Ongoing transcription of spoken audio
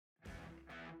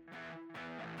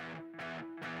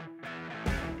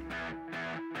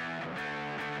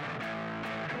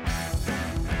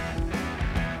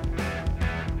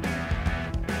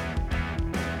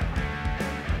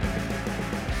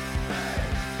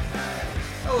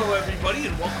Hello, everybody,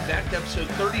 and welcome back to episode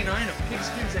 39 of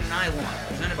Pigskins and Nylon,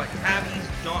 presented by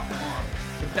Tabbies.com,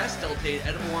 the best L-Date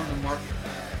edible on the market.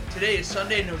 Today is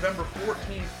Sunday, November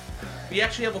 14th. We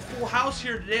actually have a full house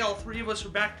here today. All three of us are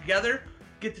back together.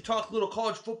 Get to talk a little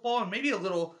college football and maybe a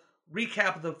little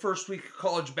recap of the first week of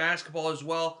college basketball as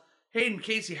well. Hayden,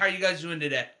 Casey, how are you guys doing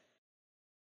today?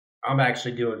 I'm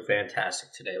actually doing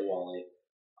fantastic today, Wally.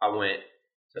 I went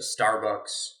to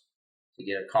Starbucks to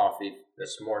get a coffee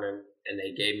this morning, and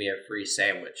they gave me a free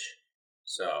sandwich.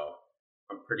 So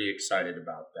I'm pretty excited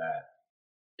about that.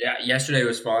 Yeah, yesterday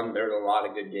was fun. There were a lot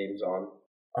of good games on.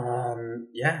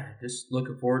 Just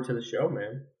looking forward to the show,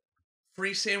 man.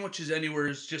 Free sandwiches anywhere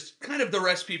is just kind of the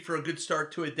recipe for a good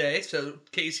start to a day. So,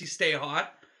 Casey, stay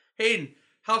hot. Hayden,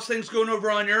 how's things going over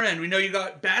on your end? We know you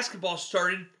got basketball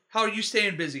started. How are you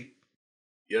staying busy?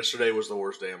 Yesterday was the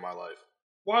worst day of my life.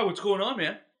 Why? What's going on,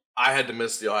 man? I had to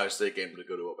miss the Ohio State game to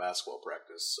go to a basketball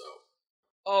practice, so.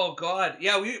 Oh, God.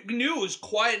 Yeah, we knew it was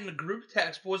quiet in the group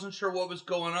text, but wasn't sure what was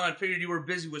going on. I figured you were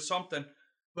busy with something.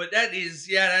 But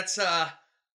that's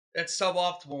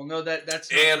suboptimal. No,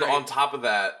 that's not And great. on top of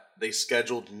that, they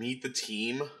scheduled Meet the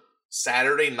Team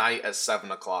Saturday night at 7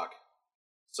 o'clock.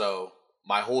 So,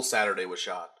 my whole Saturday was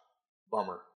shot.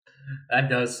 Bummer. That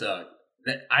does suck.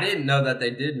 I didn't know that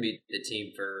they did meet the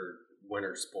team for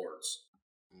winter sports.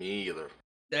 Me either.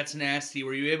 That's nasty.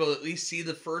 Were you able to at least see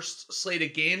the first slate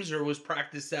of games, or was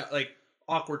practice that,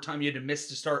 awkward time you had to miss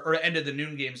to start, or end of the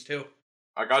noon games, too?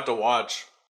 I got to watch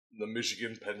the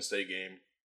Michigan-Penn State game,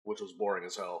 which was boring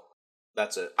as hell.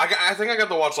 That's it. I think I got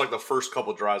to watch, the first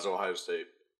couple drives of Ohio State.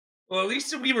 Well, at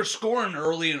least we were scoring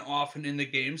early and often in the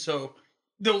game, so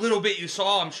the little bit you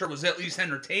saw, I'm sure, was at least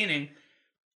entertaining.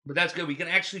 But that's good. We can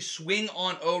actually swing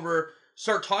on over,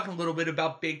 start talking a little bit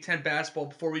about Big Ten basketball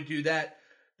before we do that.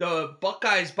 The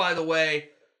Buckeyes, by the way,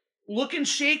 looking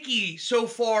shaky so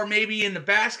far, maybe in the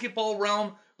basketball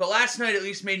realm, but last night at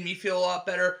least made me feel a lot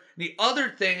better. And the other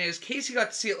thing is, Casey got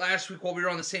to see it last week while we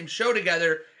were on the same show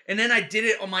together, and then I did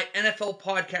it on my NFL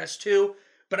podcast too.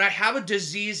 But I have a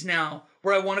disease now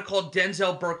where I want to call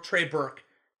Denzel Burke Trey Burke,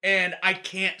 and I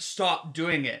can't stop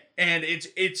doing it. And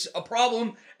it's a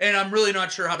problem, and I'm really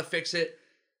not sure how to fix it.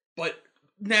 But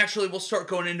naturally, we'll start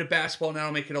going into basketball, and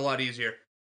that'll make it a lot easier.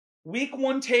 Week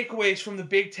 1 takeaways from the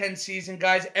Big Ten season,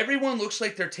 guys. Everyone looks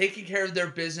like they're taking care of their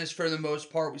business for the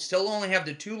most part. We still only have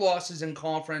the 2 losses in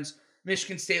conference.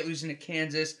 Michigan State losing to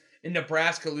Kansas and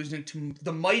Nebraska losing to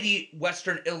the mighty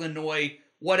Western Illinois,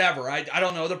 whatever. I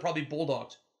don't know. They're probably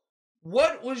Bulldogs.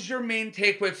 What was your main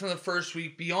takeaway from the first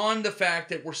week beyond the fact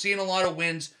that we're seeing a lot of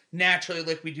wins naturally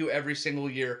like we do every single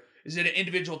year? Is it an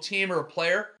individual team or a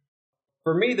player?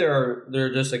 For me, there are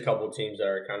just a couple teams that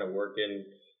are kind of working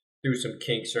through some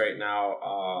kinks right now.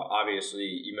 Obviously,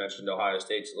 you mentioned Ohio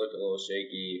State's looked a little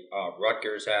shaky.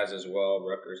 Rutgers has as well.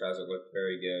 Rutgers hasn't looked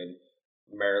very good.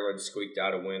 Maryland squeaked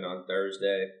out a win on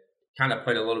Thursday. Kind of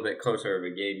played a little bit closer of a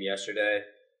game yesterday.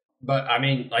 But, I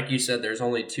mean, like you said, there's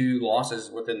only 2 losses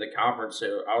within the conference,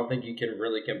 so I don't think you can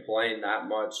really complain that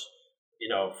much. You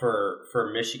know,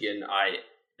 for Michigan,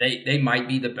 they might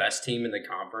be the best team in the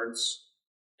conference,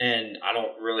 and I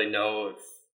don't really know if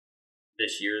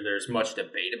this year there's much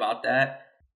debate about that.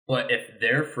 But if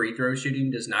their free throw shooting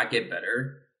does not get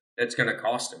better, it's going to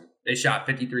cost them. They shot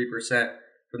 53%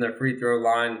 from their free throw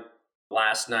line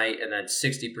last night and then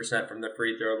 60% from the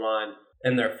free throw line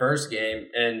in their first game,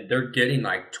 and they're getting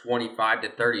 25 to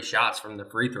 30 shots from the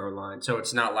free throw line. So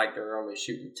it's not like they're only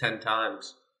shooting 10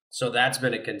 times. So that's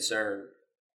been a concern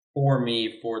for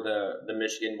me for the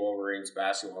Michigan Wolverines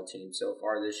basketball team so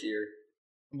far this year.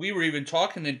 We were even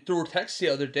talking through text the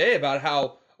other day about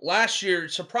how last year,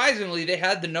 surprisingly, they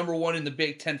had the number 1 in the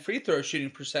Big Ten free throw shooting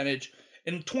percentage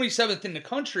and 27th in the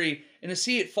country, and to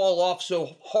see it fall off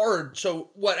so hard.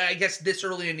 So what, I guess this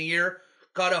early in the year,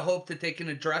 gotta hope that they can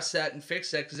address that and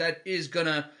fix that, because that is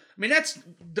gonna, that's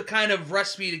the kind of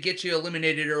recipe to get you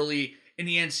eliminated early in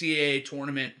the NCAA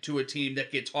tournament to a team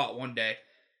that gets hot one day.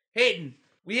 Hayden,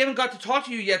 we haven't got to talk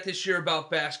to you yet this year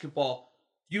about basketball.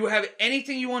 Do you have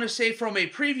anything you want to say from a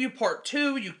preview part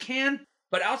 2? You can,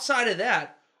 but outside of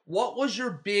that, what was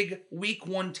your big week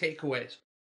 1 takeaways?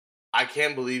 I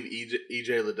can't believe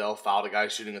EJ Liddell fouled a guy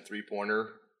shooting a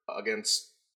 3-pointer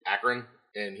against Akron,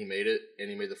 and he made it, and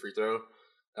he made the free throw.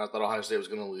 And I thought Ohio State was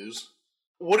going to lose.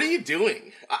 What are you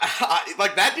doing?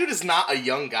 That dude is not a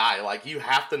young guy. You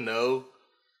have to know.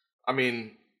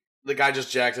 The guy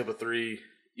just jacked up a 3.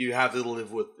 You have to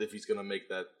live with if he's going to make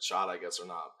that shot, I guess, or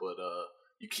not. But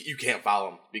you can't foul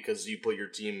him because you put your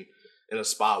team in a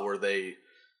spot where I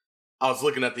was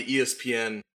looking at the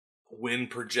ESPN win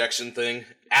projection thing.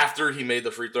 After he made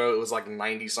the free throw, it was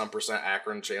 90-some%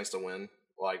 Akron chance to win.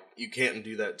 Like, you can't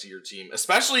do that to your team.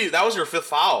 Especially, that was your 5th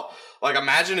foul. Like,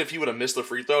 imagine if you would have missed the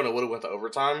free throw and it would have went to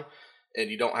overtime, and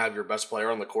you don't have your best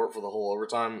player on the court for the whole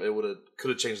overtime. It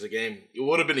could have changed the game. It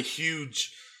would have been a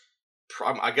huge,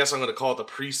 I guess I'm going to call it the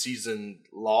preseason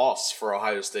loss for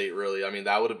Ohio State, really. I mean,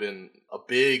 that would have been a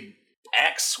big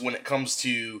X when it comes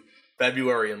to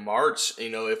February and March. You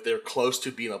know, if they're close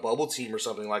to being a bubble team or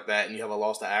something like that, and you have a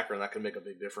loss to Akron, that can make a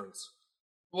big difference.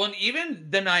 Well, and even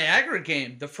the Niagara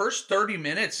game, the first 30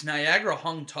 minutes, Niagara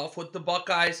hung tough with the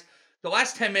Buckeyes. The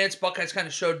last 10 minutes, Buckeyes kind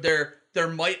of showed their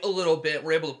might a little bit.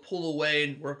 Were able to pull away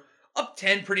and were up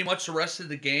 10 pretty much the rest of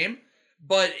the game.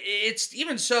 But it's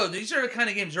even so, these are the kind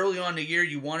of games early on in the year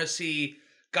you want to see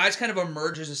guys kind of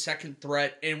emerge as a second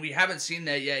threat, and we haven't seen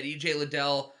that yet. EJ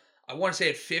Liddell, I want to say,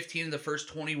 at 15 of the first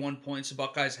 21 points the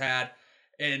Buckeyes had,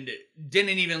 and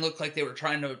didn't even look like they were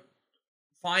trying to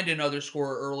find another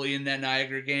scorer early in that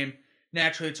Niagara game.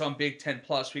 Naturally, it's on Big Ten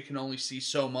Plus. We can only see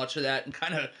so much of that and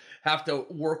kind of have to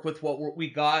work with what we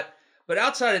got. But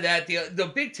outside of that,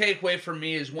 the big takeaway for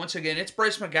me is, once again, it's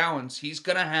Bryce McGowens. He's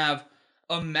going to have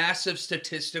a massive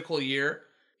statistical year.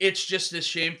 It's just a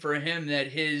shame for him that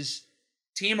his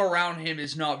team around him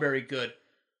is not very good.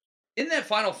 In that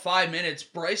final 5 minutes,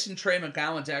 Bryce and Trey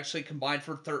McGowens actually combined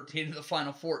for 13 of the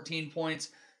final 14 points.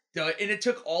 And it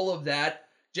took all of that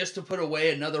just to put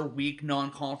away another weak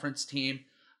non-conference team.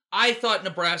 I thought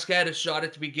Nebraska had a shot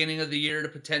at the beginning of the year to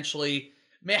potentially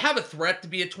have a threat to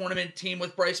be a tournament team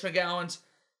with Bryce McGowens.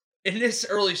 And this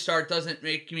early start doesn't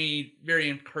make me very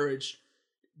encouraged.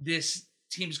 This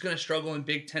team's going to struggle in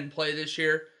Big Ten play this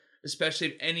year, especially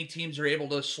if any teams are able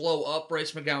to slow up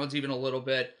Bryce McGowens even a little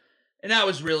bit. And that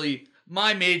was really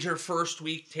my major first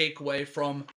week takeaway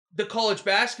from the college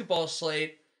basketball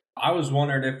slate. I was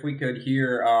wondering if we could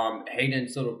hear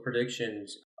Hayden's little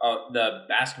predictions of the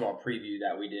basketball preview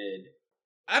that we did.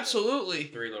 Absolutely.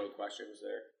 3 little questions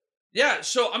there. Yeah,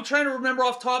 so I'm trying to remember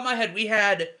off the top of my head. We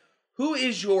had, who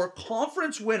is your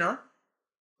conference winner?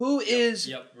 Who is...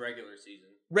 Yep, regular season.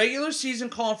 Regular season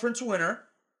conference winner.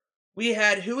 We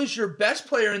had, who is your best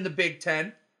player in the Big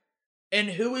Ten? And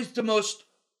who is the most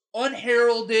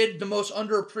unheralded, the most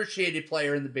underappreciated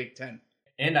player in the Big Ten?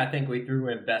 And I think we threw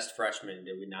in best freshman,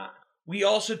 did we not? We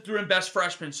also threw in best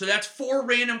freshman. So that's 4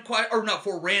 random or not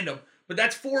 4 random, but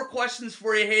that's 4 questions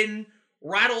for you, Hayden.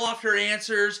 Rattle off your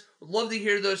answers. Would love to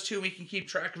hear those too. We can keep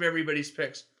track of everybody's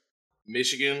picks.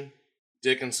 Michigan,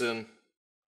 Dickinson.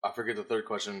 I forget the third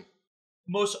question.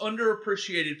 Most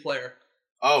underappreciated player.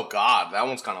 Oh, God. That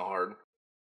one's kind of hard.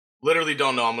 Literally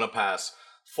don't know. I'm going to pass.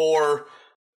 4,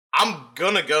 I'm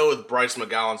going to go with Bryce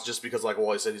McGowens just because, like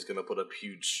Wally said, he's going to put up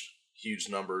huge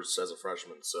numbers as a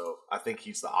freshman. So I think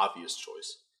he's the obvious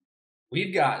choice.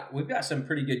 We've got some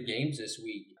pretty good games this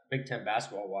week, Big Ten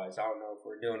basketball-wise. I don't know if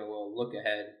we're doing a little look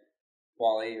ahead,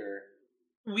 Wally, or...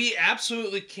 We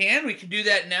absolutely can. We can do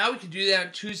that now. We can do that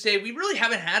on Tuesday. We really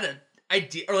haven't had an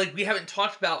idea, or we haven't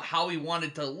talked about how we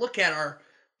wanted to look at our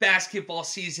basketball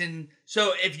season.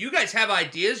 So if you guys have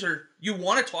ideas or you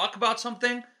want to talk about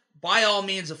something, by all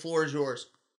means, the floor is yours.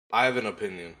 I have an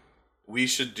opinion. We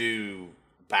should do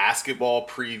basketball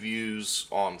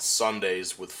previews on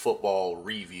Sundays with football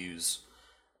reviews,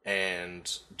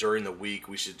 and during the week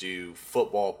we should do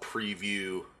football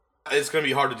preview. It's going to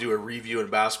be hard to do a review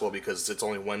in basketball because it's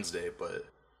only Wednesday, but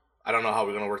I don't know how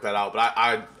we're going to work that out. But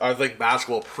I think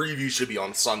basketball preview should be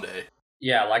on Sunday.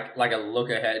 Yeah, like a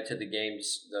look ahead to the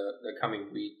games the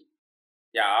coming week.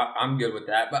 Yeah, I'm good with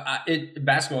that. But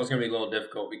basketball is going to be a little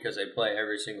difficult because they play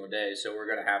every single day, so we're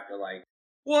going to have to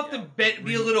we'll have to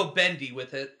be a little bendy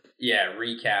with it. Yeah,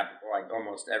 recap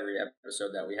almost every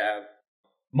episode that we have.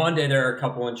 Monday, there are a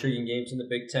couple intriguing games in the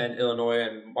Big Ten. Illinois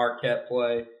and Marquette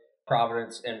play.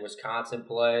 Providence and Wisconsin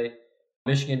play.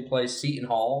 Michigan plays Seton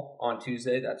Hall on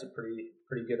Tuesday. That's a pretty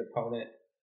good opponent.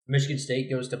 Michigan State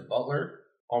goes to Butler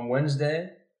on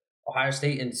Wednesday. Ohio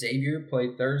State and Xavier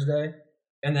play Thursday.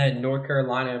 And then North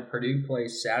Carolina and Purdue play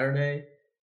Saturday.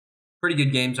 Pretty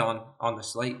good games on the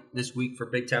slate this week for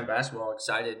Big Ten basketball.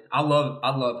 Excited. I love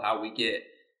how we get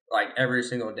every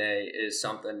single day is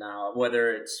something now.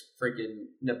 Whether it's freaking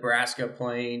Nebraska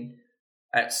playing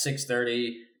at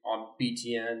 6:30 on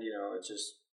BTN, it's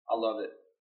just, I love it.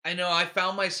 I know I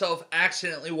found myself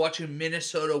accidentally watching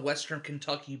Minnesota Western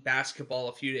Kentucky basketball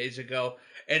a few days ago,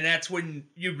 and that's when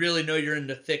you really know you're in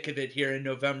the thick of it here in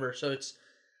November. So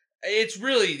it's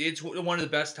one of the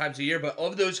best times of year. But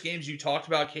of those games you talked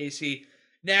about, Casey,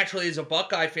 naturally as a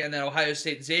Buckeye fan, that Ohio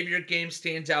State Xavier game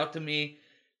stands out to me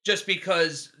just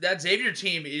because that Xavier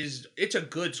team it's a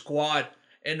good squad,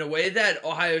 and the way that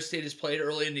Ohio State has played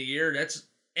early in the year, that's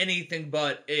anything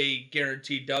but a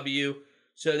guaranteed W.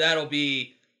 So that'll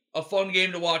be a fun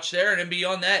game to watch there. And then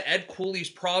beyond that, Ed Cooley's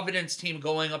Providence team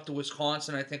going up to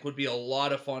Wisconsin, I think would be a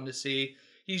lot of fun to see.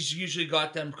 He's usually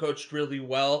got them coached really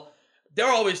well.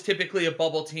 They're always typically a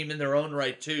bubble team in their own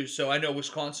right, too. So I know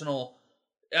Wisconsin will,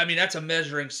 I mean, that's a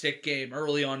measuring stick game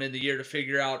early on in the year to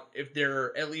figure out if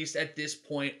they're at least at this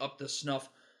point up to snuff.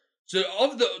 So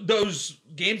of those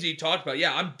games that you talked about,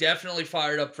 yeah, I'm definitely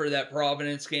fired up for that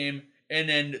Providence game and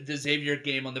then the Xavier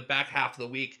game on the back half of the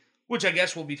week, which I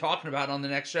guess we'll be talking about on the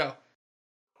next show.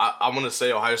 I'm going to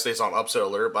say Ohio State's on upset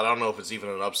alert, but I don't know if it's even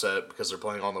an upset because they're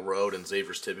playing on the road and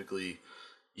Xavier's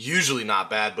usually not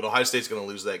bad, but Ohio State's going to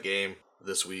lose that game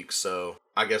this week, so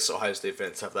I guess Ohio State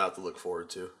fans have that to look forward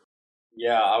to.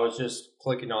 Yeah, I was just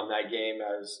clicking on that game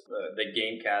as the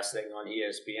game casting on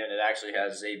ESPN. It actually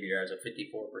has Xavier as a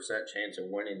 54% chance of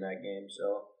winning that game,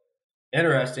 so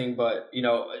interesting, but,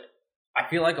 I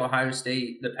feel like Ohio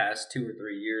State the past 2 or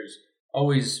 3 years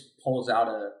always pulls out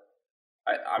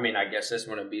I guess this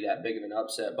wouldn't be that big of an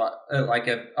upset, but like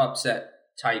an upset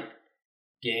type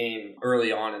game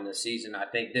early on in the season. I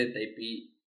think that they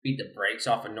beat the brakes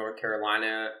off of North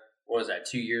Carolina, what was that,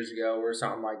 2 years ago or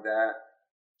something like that.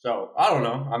 So, I don't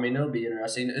know. I mean, it'll be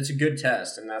interesting. It's a good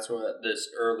test, and that's what this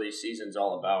early season's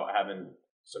all about, having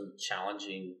some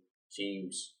challenging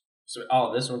teams. So,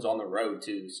 this one's on the road,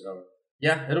 too, so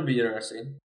yeah, it'll be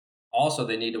interesting. Also,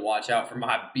 they need to watch out for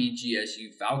my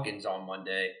BGSU Falcons on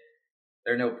Monday.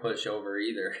 They're no pushover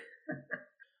either.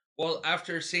 Well,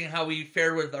 after seeing how we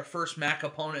fared with our first MAC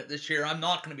opponent this year, I'm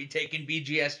not going to be taking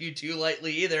BGSU too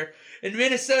lightly either. And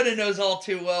Minnesota knows all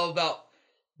too well about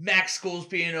MAC schools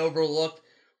being overlooked,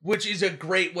 which is a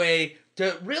great way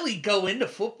to really go into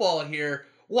football here.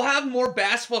 We'll have more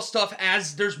basketball stuff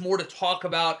as there's more to talk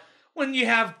about. When you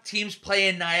have teams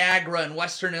playing Niagara and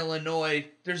Western Illinois,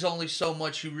 there's only so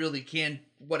much you really can,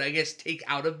 take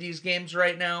out of these games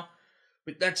right now.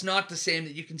 But that's not the same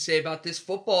that you can say about this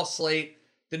football slate.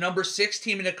 The number 6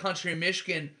 team in the country,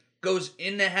 Michigan, goes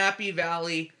into Happy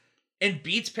Valley and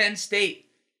beats Penn State.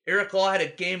 Eric Law had a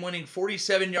game-winning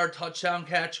 47-yard touchdown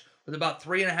catch with about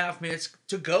 3.5 minutes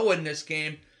to go in this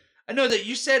game. I know that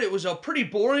you said it was a pretty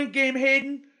boring game,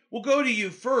 Hayden. We'll go to you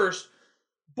first.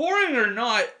 Boring or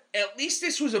not, at least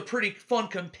this was a pretty fun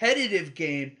competitive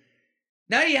game.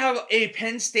 Now you have a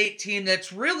Penn State team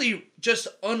that's really just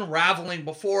unraveling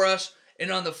before us.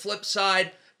 And on the flip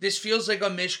side, this feels like a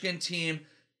Michigan team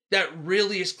that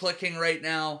really is clicking right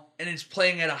now and is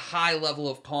playing at a high level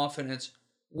of confidence.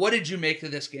 What did you make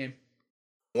of this game?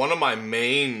 One of my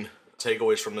main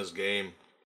takeaways from this game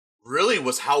really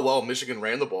was how well Michigan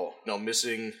ran the ball.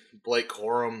 Missing Blake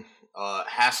Corum,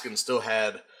 Haskins still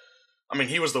had,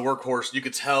 he was the workhorse. You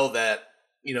could tell that,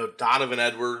 Donovan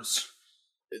Edwards,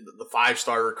 the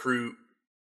 5-star recruit,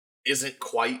 isn't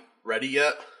quite ready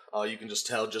yet. You can just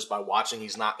tell just by watching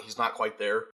he's not quite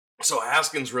there. So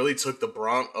Haskins really took the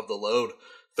brunt of the load.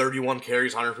 31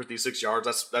 carries, 156 yards.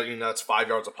 That's 5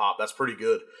 yards a pop. That's pretty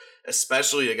good,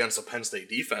 especially against a Penn State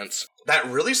defense that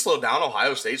really slowed down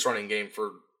Ohio State's running game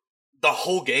for the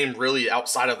whole game, really,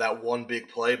 outside of that one big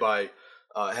play by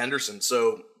Henderson.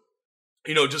 So,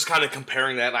 just kind of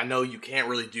comparing that, I know you can't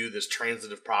really do this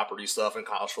transitive property stuff in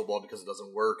college football because it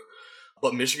doesn't work,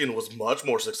 but Michigan was much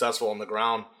more successful on the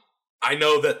ground. I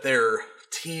know that their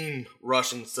team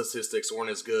rushing statistics weren't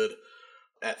as good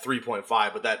at 3.5,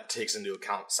 but that takes into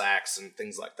account sacks and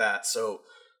things like that. So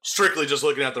strictly just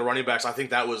looking at the running backs, I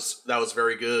think that was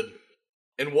very good.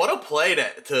 And what a play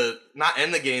to not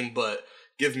end the game, but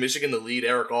give Michigan the lead.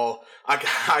 Eric All,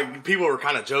 people were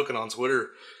kind of joking on Twitter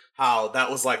how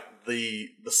that was like the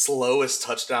slowest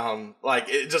touchdown. Like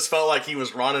it just felt like he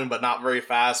was running, but not very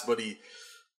fast. But he,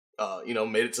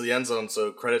 made it to the end zone.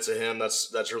 So credit to him.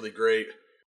 That's really great.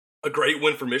 A great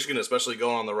win for Michigan, especially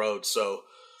going on the road. So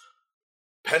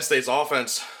Penn State's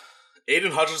offense,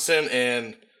 Aiden Hutchinson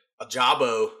and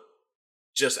Ajabo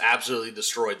just absolutely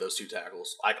destroyed those 2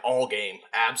 tackles, like all game.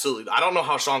 Absolutely. I don't know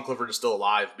how Sean Clifford is still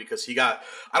alive because I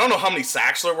don't know how many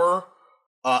sacks there were.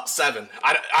 7.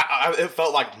 It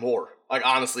felt like more. Like,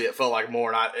 honestly, it felt like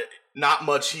more. And not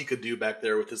much he could do back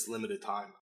there with his limited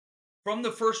time. From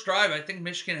the first drive, I think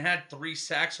Michigan had 3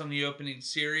 sacks on the opening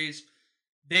series.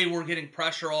 They were getting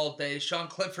pressure all day. Sean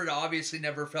Clifford obviously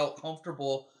never felt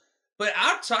comfortable. But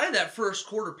outside of that first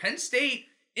quarter, Penn State,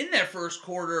 in that first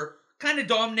quarter, kind of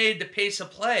dominated the pace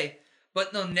of play.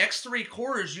 But in the next 3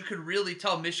 quarters, you could really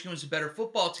tell Michigan was a better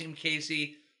football team,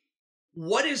 Casey.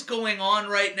 What is going on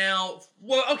right now?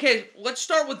 Well, okay, let's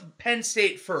start with Penn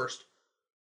State first.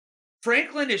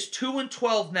 Franklin is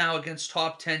 2-12 now against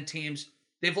top 10 teams.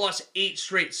 They've lost 8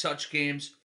 straight such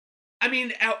games. At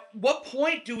what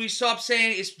point do we stop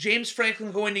saying, is James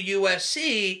Franklin going to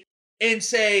USC and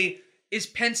say, is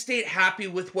Penn State happy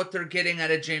with what they're getting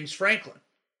out of James Franklin?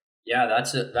 Yeah,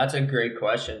 that's a great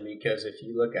question, because if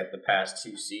you look at the past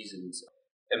 2 seasons,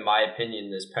 in my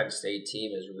opinion, this Penn State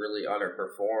team has really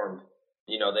underperformed.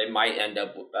 They might end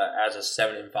up as a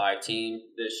 7-5 team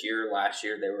this year. Last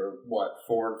year they were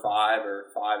 4-5 or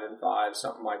 5-5,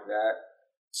 something like that.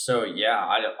 So yeah,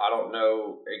 I don't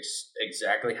know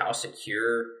exactly how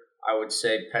secure I would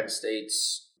say Penn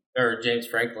State's or James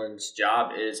Franklin's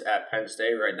job is at Penn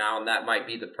State right now, and that might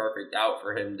be the perfect out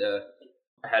for him to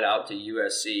head out to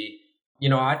USC.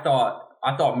 I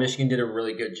thought Michigan did a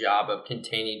really good job of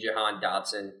containing Jahan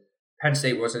Dotson. Penn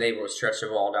State wasn't able to stretch the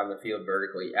ball down the field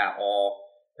vertically at all,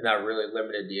 and that really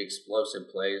limited the explosive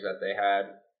plays that they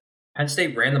had. Penn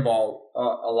State ran the ball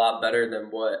a lot better than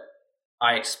what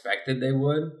I expected they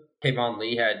would. Kayvon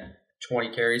Lee had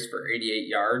 20 carries for 88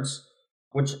 yards,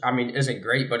 which, isn't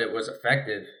great, but it was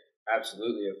effective.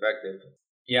 Absolutely effective.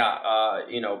 Yeah,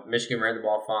 Michigan ran the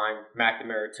ball fine.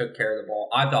 McNamara took care of the ball.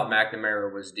 I thought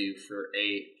McNamara was due for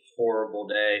a horrible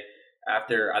day.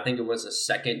 After, I think it was the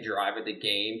second drive of the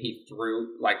game, he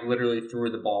literally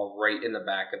threw the ball right in the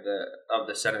back of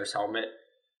the center's helmet.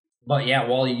 But yeah,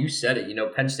 Wally, you said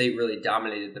it. Penn State really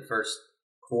dominated the first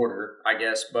quarter, I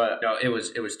guess. But it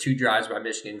was 2 drives by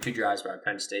Michigan, 2 drives by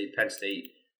Penn State. Penn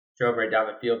State drove right down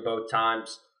the field both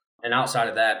times. And outside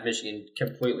of that, Michigan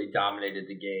completely dominated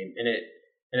the game.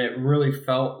 And it really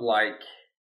felt like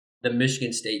the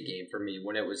Michigan State game for me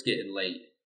when it was getting late.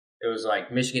 It was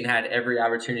like Michigan had every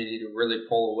opportunity to really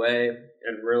pull away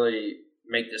and really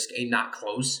make this game not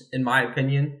close, in my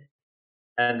opinion.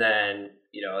 And then,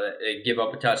 they give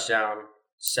up a touchdown,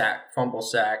 fumble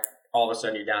sack. All of a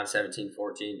sudden you're down 17-14.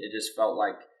 It just felt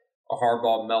like a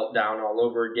hardball meltdown all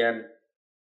over again.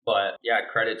 But yeah,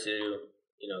 credit to,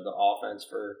 the offense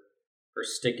for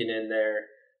sticking in there.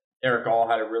 Eric All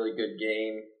had a really good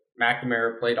game.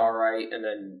 McNamara played all right, and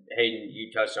then Hayden,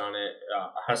 you touched on it.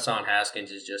 Hassan Haskins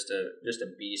is just a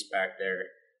beast back there.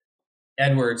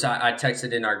 Edwards, I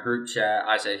texted in our group chat.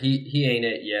 I said he ain't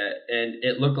it yet, and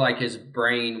it looked like his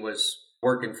brain was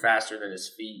working faster than his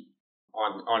feet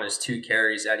on his 2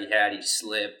 carries that he had. He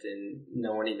slipped, and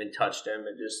no one even touched him.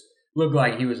 It just looked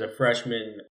like he was a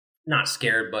freshman, not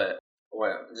scared, but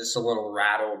just a little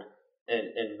rattled.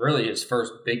 And really his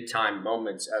first big time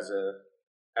moments as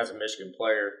a Michigan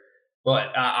player. But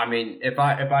if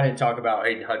I didn't talk about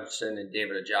Hayden Hutchinson and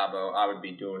David Ojabo, I would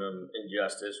be doing them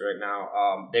injustice right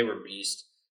now. They were beasts.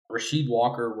 Rasheed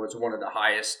Walker was one of the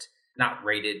highest, not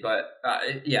rated, but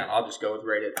I'll just go with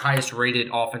rated, highest rated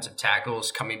offensive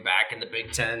tackles coming back in the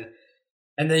Big Ten,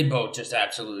 and they both just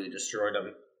absolutely destroyed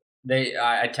them.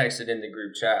 I texted in the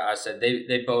group chat. I said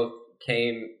they both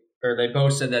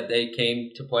said that they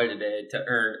came to play today to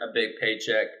earn a big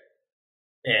paycheck.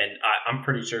 And I'm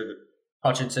pretty sure that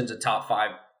Hutchinson's a top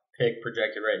 5 pick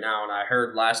projected right now. And I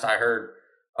heard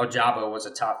Ojabo was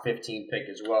a top 15 pick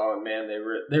as well. And man,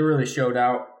 they really showed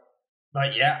out.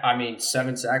 But yeah,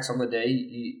 7 sacks on the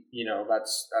day,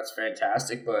 that's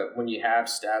fantastic. But when you have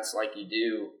stats like you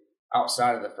do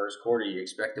outside of the first quarter, you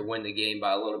expect to win the game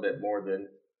by a little bit more than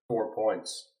 4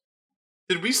 points.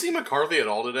 Did we see McCarthy at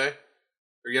all today?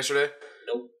 Or yesterday?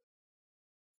 Nope.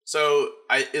 So,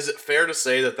 is it fair to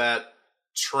say that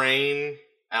train,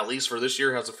 at least for this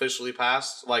year, has officially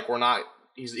passed? Like,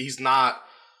 he's not.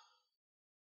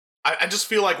 I just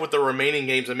feel like with the remaining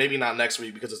games, and maybe not next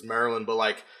week because it's Maryland, but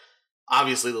like,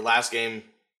 obviously the last game,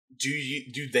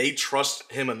 do they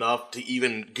trust him enough to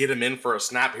even get him in for a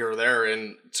snap here or there?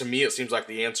 And to me, it seems like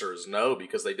the answer is no,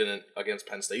 because they didn't against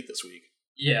Penn State this week.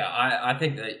 Yeah, I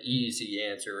think the easy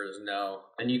answer is no.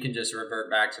 And you can just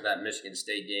revert back to that Michigan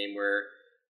State game where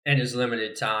in his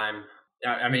limited time,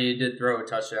 he did throw a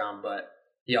touchdown, but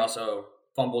he also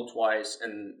fumbled twice,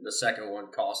 and the second one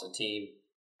cost the team.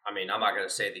 I'm not going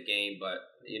to say the game, but,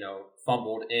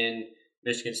 fumbled in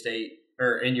Michigan State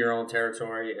or in your own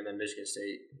territory, and then Michigan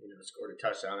State, scored a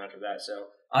touchdown after that. So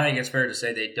I think it's fair to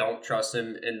say they don't trust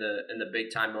him in the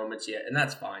big time moments yet, and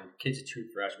that's fine. Kid's a true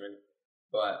freshman.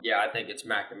 But, yeah, I think it's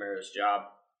McNamara's job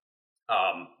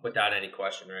without any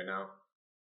question right now.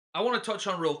 I want to touch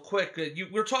on real quick.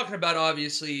 We're talking about,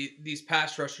 obviously, these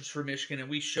pass rushers for Michigan, and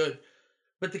we should.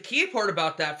 But the key part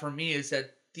about that for me is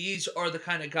that these are the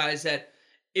kind of guys that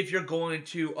if you're going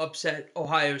to upset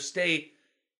Ohio State,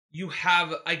 you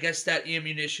have, I guess, that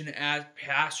ammunition as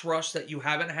pass rush that you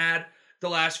haven't had the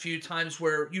last few times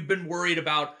where you've been worried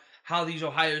about how these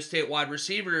Ohio State wide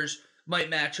receivers might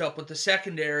match up with the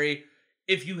secondary.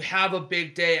 If you have a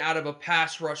big day out of a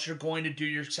pass rush, you're going to do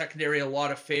your secondary a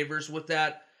lot of favors with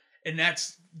that. And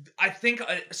that's, I think,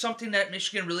 something that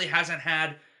Michigan really hasn't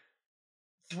had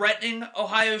threatening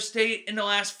Ohio State in the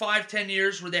last 5-10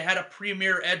 years, where they had a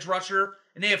premier edge rusher,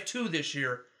 and they have 2 this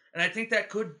year. And I think that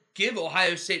could give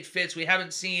Ohio State fits. We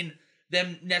haven't seen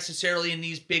them necessarily in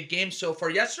these big games so far.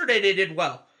 Yesterday they did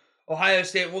well. Ohio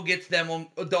State, we'll get to them,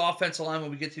 the offensive line,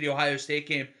 when we get to the Ohio State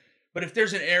game. But if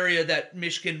there's an area that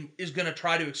Michigan is going to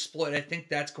try to exploit, I think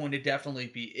that's going to definitely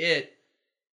be it.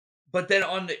 But then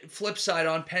on the flip side,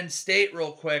 on Penn State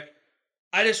real quick,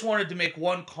 I just wanted to make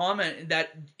one comment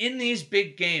that in these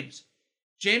big games,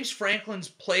 James Franklin's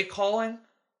play calling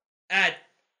at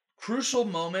crucial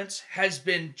moments has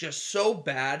been just so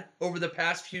bad over the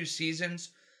past few seasons.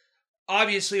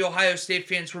 Obviously, Ohio State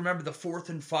fans remember the 4th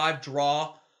and 5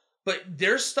 draw, but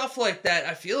there's stuff like that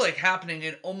I feel like happening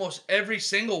in almost every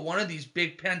single one of these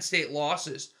big Penn State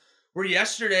losses, where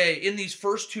yesterday in these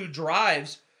first 2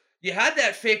 drives, you had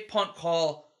that fake punt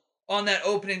call on that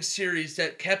opening series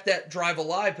that kept that drive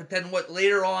alive, but then what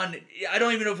later on, I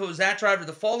don't even know if it was that drive or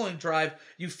the following drive,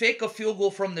 you fake a field goal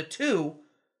from the 2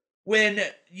 when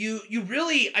you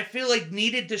really, I feel like,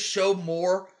 needed to show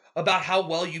more about how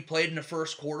well you played in the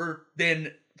first quarter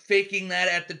than faking that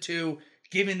at the 2,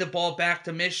 giving the ball back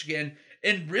to Michigan,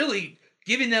 and really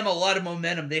giving them a lot of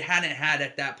momentum they hadn't had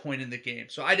at that point in the game.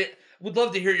 So would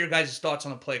love to hear your guys' thoughts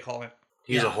on the play calling.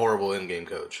 He's a horrible in-game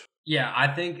coach. Yeah, I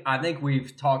think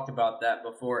we've talked about that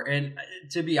before. And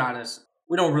to be honest,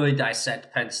 we don't really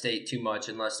dissect Penn State too much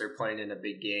unless they're playing in a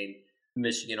big game.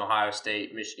 Michigan, Ohio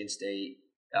State, Michigan State,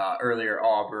 earlier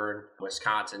Auburn,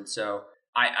 Wisconsin. So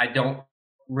I don't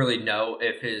really know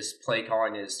if his play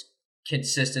calling is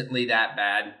consistently that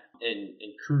bad in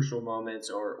crucial moments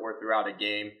or throughout a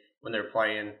game when they're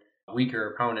playing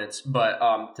weaker opponents. But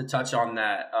to touch on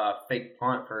that fake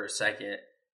punt for a second,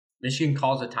 Michigan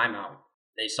calls a timeout.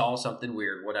 They saw something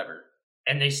weird, whatever,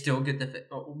 and they still get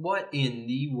what in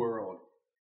the world?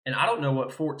 And I don't know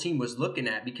what 14 was looking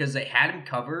at, because they had him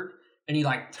covered and he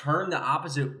like turned the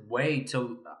opposite way.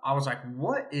 I was like,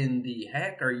 what in the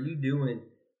heck are you doing?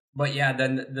 But yeah,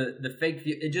 then the fake,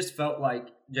 it just felt like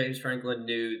James Franklin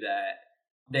knew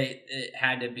that it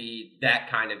had to be that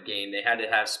kind of game. They had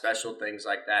to have special things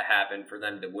like that happen for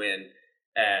them to win.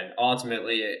 And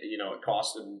ultimately, it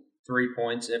cost them 3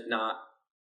 points, if not.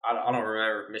 I don't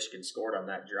remember if Michigan scored on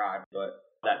that drive, but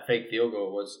that fake field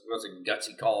goal was a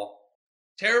gutsy call.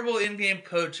 Terrible in-game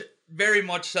coach, very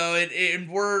much so. And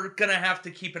we're going to have to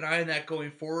keep an eye on that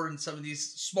going forward in some of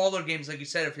these smaller games, like you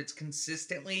said, if it's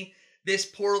consistently this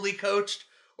poorly coached,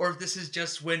 or if this is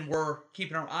just when we're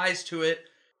keeping our eyes to it.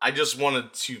 I just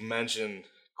wanted to mention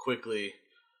quickly,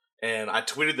 and I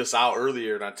tweeted this out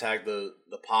earlier, and I tagged the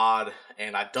pod,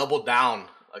 and I doubled down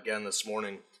again this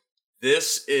morning.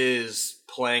 This is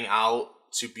playing out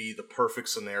to be the perfect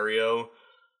scenario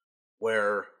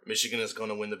where Michigan is going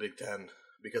to win the Big Ten,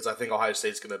 because I think Ohio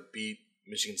State's going to beat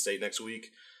Michigan State next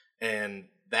week. And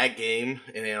that game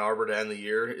in Ann Arbor to end the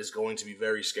year is going to be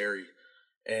very scary.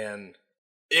 And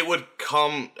it would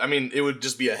it would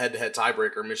just be a head-to-head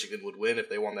tiebreaker. Michigan would win if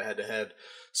they won the head-to-head.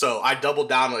 So I doubled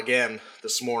down again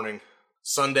this morning,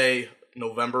 Sunday,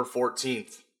 November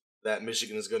 14th, that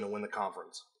Michigan is going to win the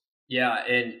conference. Yeah,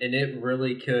 and it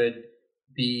really could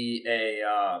be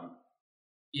a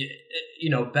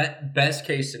best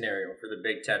case scenario for the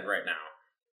Big Ten right now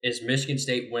is Michigan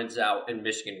State wins out and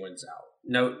Michigan wins out.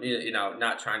 No,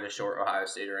 not trying to short Ohio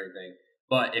State or anything,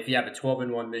 but if you have a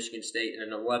 12-1 Michigan State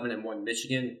and an 11-1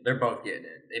 Michigan, they're both getting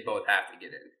in. They both have to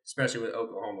get in, especially with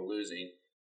Oklahoma losing.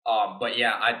 But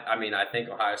yeah, I think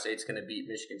Ohio State's going to beat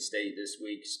Michigan State this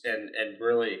week, and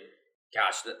really,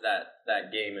 gosh,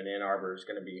 that game in Ann Arbor is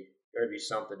going to be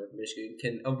something if Michigan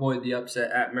can avoid the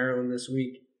upset at Maryland this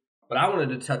week. But I wanted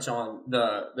to touch on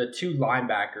the 2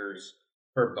 linebackers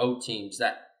for both teams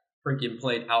that freaking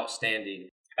played outstanding.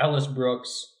 Ellis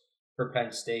Brooks for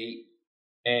Penn State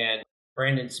and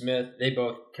Brandon Smith, they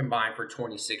both combined for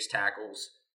 26 tackles,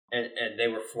 and they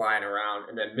were flying around.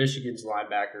 And then Michigan's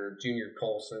linebacker, Junior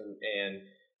Colson, and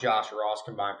Josh Ross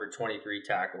combined for 23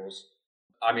 tackles.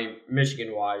 I mean,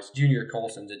 Michigan-wise, Junior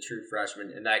Colson's a true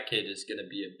freshman, and that kid is going to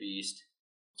be a beast.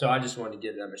 So I just wanted to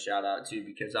give them a shout-out, too,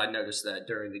 because I noticed that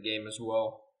during the game as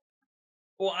well.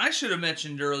 Well, I should have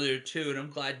mentioned earlier, too, and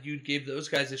I'm glad you gave those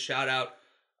guys a shout-out.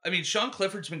 I mean, Sean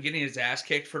Clifford's been getting his ass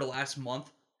kicked for the last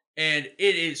month, and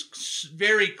it is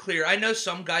very clear. I know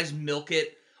some guys milk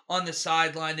it on the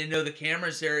sideline. They know the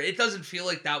camera's there. It doesn't feel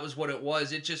like that was what it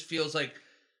was. It just feels like,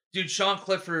 dude, Sean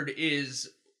Clifford is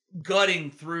gutting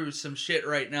through some shit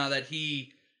right now that he's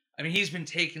been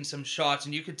taking some shots,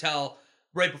 and you could tell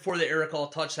right before the Eric Hall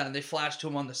touchdown, they flashed to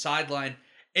him on the sideline,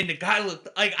 and the guy looked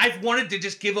like I wanted to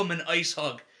just give him an ice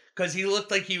hug because he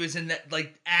looked like he was in that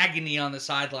like agony on the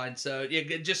sideline. So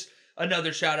yeah, just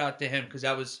another shout out to him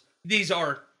because these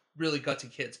are really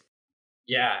gutsy kids.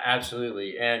 Yeah,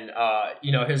 absolutely. And,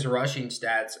 his rushing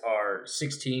stats are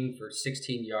 16 for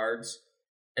 16 yards.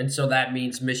 And so that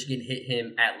means Michigan hit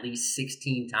him at least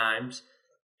 16 times.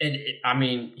 And,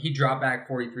 he dropped back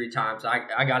 43 times.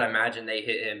 I got to imagine they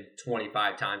hit him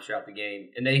 25 times throughout the game.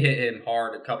 And they hit him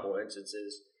hard a couple of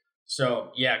instances.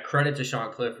 So, yeah, credit to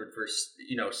Sean Clifford for,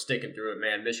 sticking through it,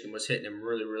 man. Michigan was hitting him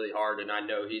really, really hard. And I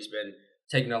know he's been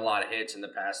taking a lot of hits in the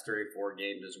past 3 or 4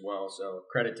 games as well. So,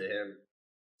 credit to him.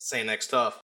 St. X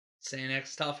tough. St.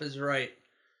 X tough is right.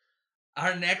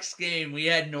 Our next game, we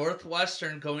had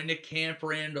Northwestern going to Camp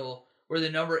Randall, where the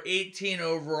number 18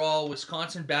 overall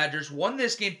Wisconsin Badgers won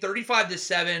this game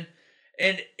 35-7,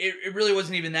 and it really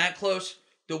wasn't even that close.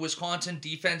 The Wisconsin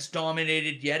defense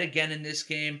dominated yet again in this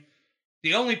game.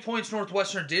 The only points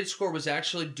Northwestern did score was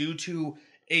actually due to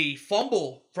a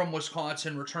fumble from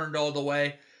Wisconsin returned all the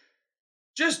way.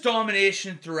 Just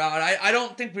domination throughout. I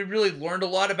don't think we really learned a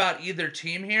lot about either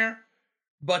team here,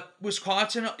 but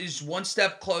Wisconsin is one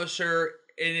step closer,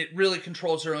 and it really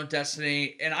controls their own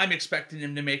destiny, and I'm expecting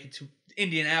them to make it to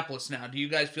Indianapolis now. Do you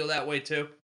guys feel that way too?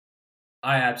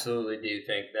 I absolutely do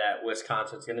think that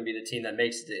Wisconsin's going to be the team that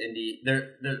makes it to Indy.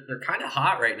 They're kind of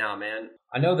hot right now, man.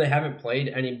 I know they haven't played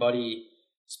anybody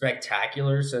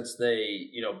spectacular since they,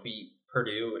 beat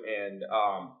Purdue and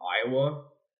Iowa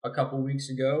a couple weeks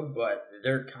ago, but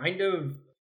their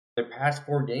past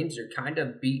 4 games are kind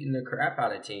of beating the crap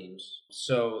out of teams.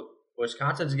 So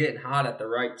Wisconsin's getting hot at the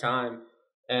right time,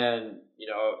 and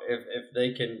if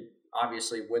they can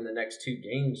obviously win the next 2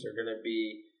 games, they're going to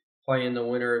be playing the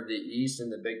winner of the East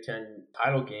in the Big Ten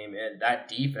title game, and that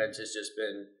defense has just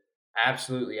been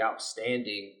absolutely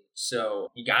outstanding. So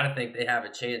you got to think they have a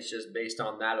chance just based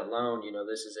on that alone.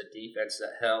 This is a defense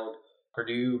that held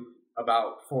Purdue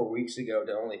about 4 weeks ago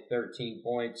to only 13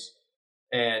 points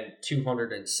and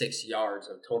 206 yards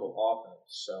of total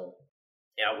offense. So,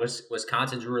 yeah,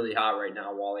 Wisconsin's really hot right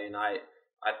now, Wally, and I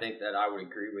think that I would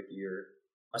agree with your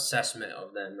assessment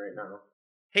of them right now.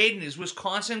 Hayden, is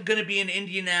Wisconsin going to be in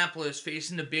Indianapolis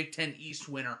facing the Big Ten East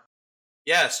winner?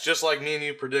 Yes, just like me and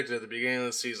you predicted at the beginning of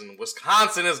the season.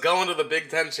 Wisconsin is going to the Big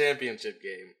Ten championship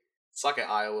game. Suck it,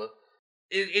 Iowa.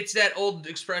 It's that old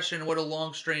expression, what a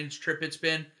long, strange trip it's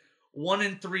been.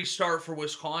 1-3 start for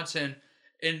Wisconsin,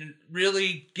 and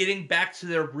really getting back to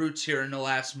their roots here in the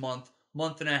last month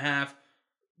and a half.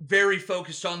 Very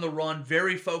focused on the run,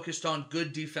 very focused on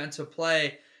good defensive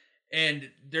play, and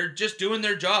they're just doing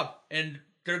their job, and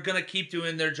they're going to keep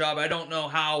doing their job. I don't know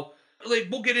how.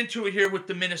 We'll get into it here with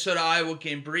the Minnesota-Iowa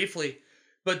game briefly,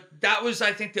 but that was,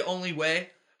 I think, the only way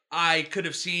I could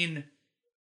have seen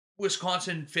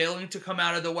Wisconsin failing to come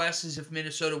out of the West is if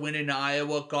Minnesota went into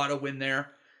Iowa, got a win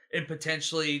there, and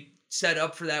potentially set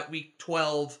up for that Week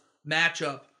 12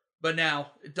 matchup. But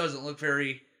now it doesn't look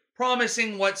very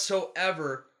promising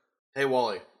whatsoever. Hey,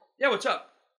 Wally. Yeah, what's up?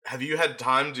 Have you had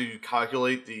time to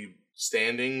calculate the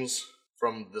standings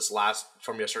from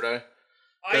yesterday?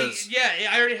 I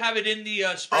already have it in the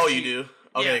spreadsheet. Oh, you do?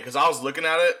 Okay, Yeah. because I was looking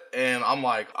at it, and I'm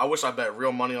like, I wish I bet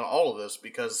real money on all of this,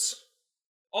 because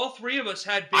all 3 of us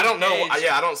had big I don't know. days.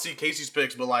 I don't see Casey's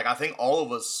picks, but I think all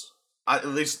of us, at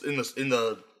least in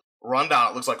the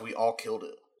rundown, it looks like we all killed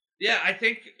it. Yeah, I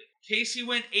think Casey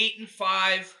went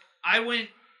 8-5. I went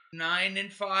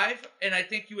 9-5, and I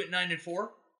think you went 9-4.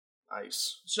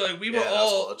 Nice. So we were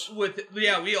all clutch.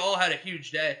 we all had a huge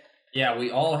day. Yeah,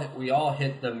 we all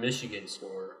hit the Michigan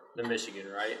score. The Michigan,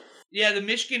 right? Yeah, the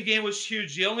Michigan game was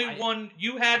huge. The only one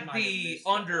you had the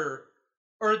under,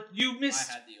 or you missed.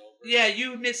 I had the over. Yeah,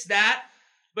 you missed that.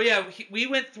 But yeah, we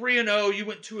went 3-0. You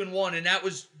went 2-1, and that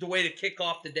was the way to kick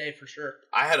off the day for sure.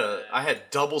 I had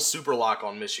double super lock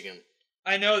on Michigan.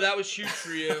 I know that was huge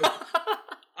for you.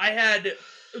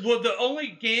 The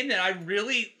only game that I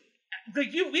really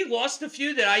we lost a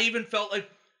few that I even felt like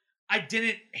I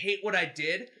didn't hate what I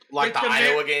did. Like the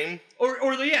Iowa game?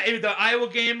 Or the Iowa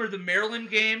game or the Maryland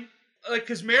game.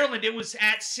 Because Maryland, it was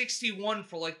at 61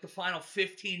 for the final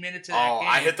 15 minutes of that game.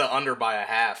 I hit the under by a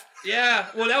half. Yeah,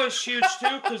 well, that was huge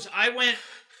too, because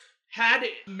had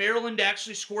Maryland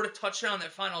actually scored a touchdown on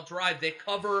that final drive, they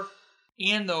cover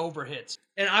and the overhits.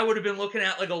 And I would have been looking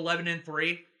at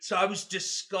 11-3. So I was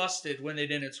disgusted when they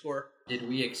didn't score. Did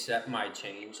we accept my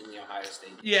change in the Ohio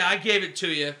State? Yeah, I gave it to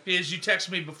you because you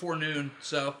texted me before noon.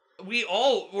 So we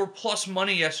all were plus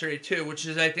money yesterday too, which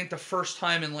is, I think, the first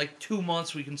time in 2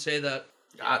 months we can say that.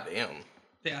 God damn.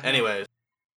 Yeah. Anyways.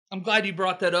 I'm glad you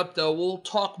brought that up, though. We'll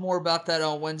talk more about that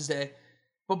on Wednesday.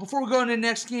 But before we go into the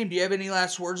next game, do you have any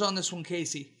last words on this one,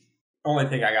 Casey? Only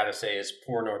thing I got to say is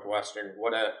poor Northwestern.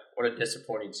 What a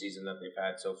disappointing season that they've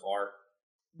had so far.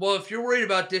 Well, if you're worried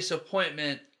about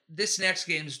disappointment, this next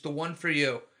game is the one for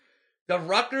you. The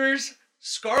Rutgers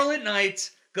Scarlet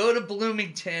Knights go to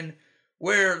Bloomington,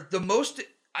 where the most,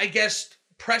 I guess,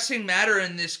 pressing matter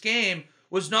in this game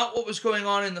was not what was going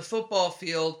on in the football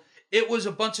field. It was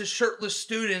a bunch of shirtless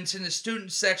students in the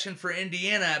student section for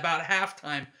Indiana about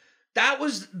halftime. That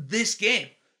was this game.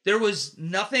 There was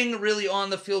nothing really on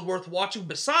the field worth watching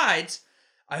besides,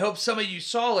 I hope some of you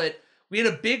saw it, we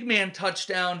had a big man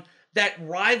touchdown that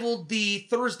rivaled the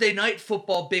Thursday night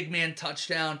football big man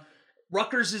touchdown.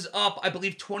 Rutgers is up, I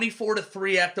believe,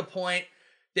 24-3 at the point.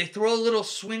 They throw a little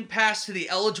swing pass to the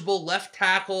eligible left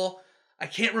tackle. I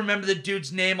can't remember the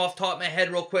dude's name off the top of my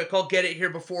head real quick. I'll get it here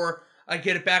before I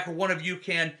get it back, or one of you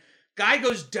can. Guy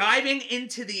goes diving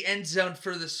into the end zone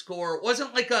for the score. It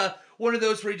wasn't like one of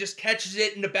those where he just catches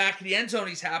it in the back of the end zone.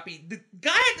 He's happy. The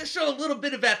guy had to show a little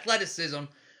bit of athleticism.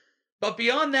 But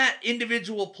beyond that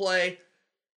individual play,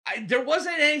 there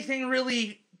wasn't anything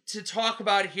really to talk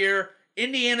about here.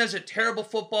 Indiana's a terrible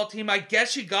football team. I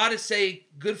guess you got to say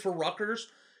good for Rutgers.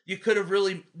 You could have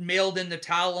really mailed in the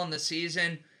towel on the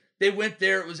season. They went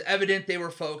there. It was evident they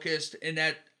were focused. And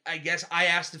that, I guess I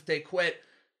asked if they quit.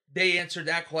 They answered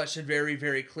that question very,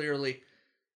 very clearly.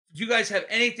 If you guys have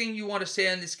anything you want to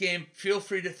say on this game, feel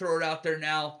free to throw it out there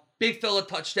now. Big fella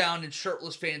touchdown and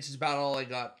shirtless fans is about all I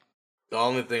got. The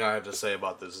only thing I have to say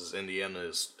about this is Indiana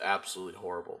is absolutely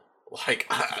horrible. Like,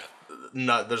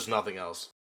 there's nothing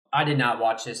else. I did not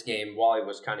watch this game. Wally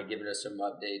was kind of giving us some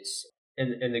updates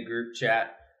in the group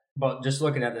chat. But just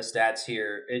looking at the stats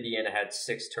here, Indiana had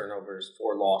 6 turnovers,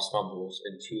 4 lost fumbles,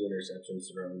 and 2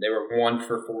 interceptions thrown. They were 1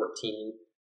 for 14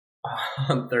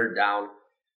 on third down,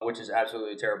 which is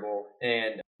absolutely terrible.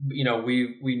 And, you know,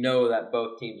 we know that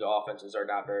both teams' offenses are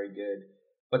not very good,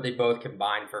 but they both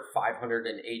combined for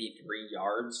 583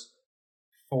 yards.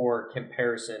 For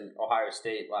comparison, Ohio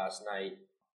State last night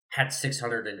had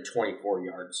 624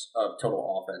 yards of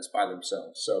total offense by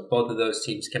themselves. So both of those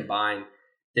teams combined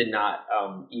did not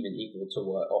even equal to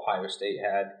what Ohio State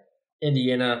had.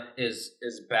 Indiana is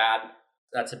bad.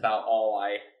 That's about all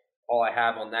I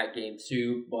have on that game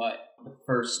too. But the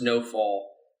first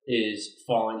snowfall is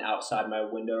falling outside my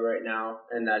window right now,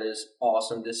 and that is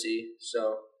awesome to see.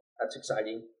 So that's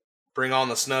exciting. Bring on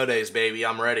the snow days, baby.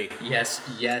 I'm ready. Yes,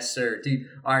 sir. Dude,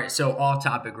 all right, so off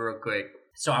topic real quick.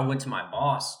 So I went to my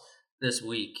boss this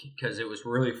week because it was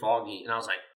really foggy, and I was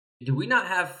like, do we not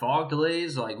have fog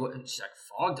delays? Like, what? She's like,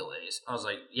 fog delays? I was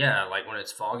like, yeah, like when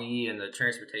it's foggy and the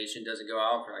transportation doesn't go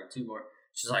out for like 2 more.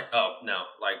 She's like, oh, no,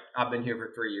 like I've been here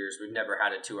for 3 years. We've never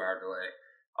had a 2-hour delay.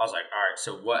 I was like, all right,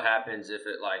 so what happens if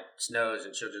it like snows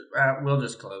and she'll just, we'll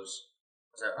just close.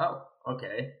 I was like, oh,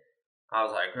 okay. I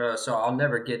was like, so I'll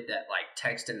never get that like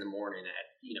text in the morning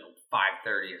at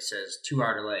 5:30. It says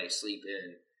 2-hour delay, sleep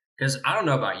in. Because I don't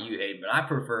know about you, Hayden, but I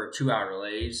prefer 2-hour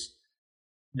delays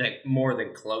like more than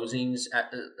closings.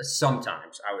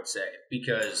 Sometimes I would say,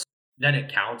 because then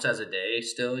it counts as a day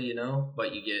still,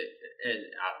 But you get, and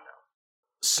I don't know.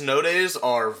 Snow days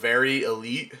are very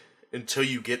elite until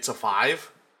you get to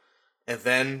 5, and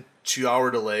then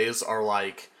 2-hour delays are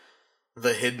like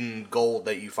the hidden gold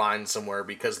that you find somewhere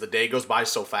because the day goes by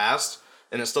so fast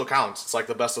and it still counts. It's like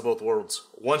the best of both worlds.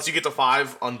 Once you get to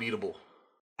 5, unbeatable.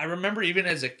 I remember even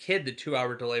as a kid, the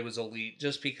 2-hour delay was elite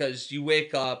just because you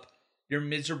wake up, you're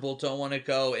miserable, don't want to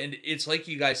go. And it's like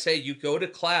you guys say, you go to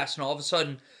class and all of a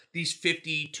sudden these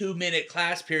 52-minute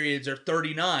class periods are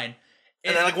 39.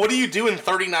 And then, like, what do you do in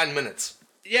 39 minutes?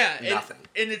 Yeah. Nothing.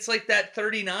 And it's like that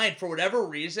 39, for whatever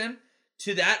reason,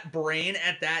 to that brain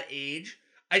at that age,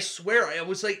 I swear, I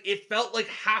was like, it felt like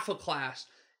half a class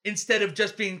instead of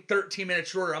just being 13 minutes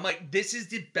shorter. I'm like, this is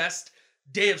the best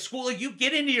day of school. Like, you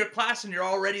get into your class and you're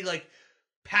already like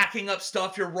packing up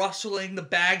stuff. You're rustling the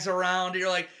bags around. You're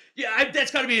like, yeah,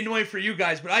 that's got to be annoying for you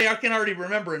guys, but I can already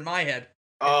remember in my head.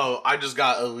 Oh, I just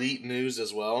got elite news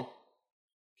as well.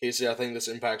 Casey, I think this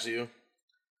impacts you.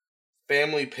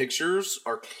 Family pictures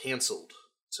are canceled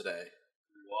today.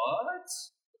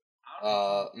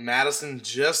 What? Madison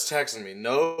just texted me.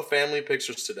 No family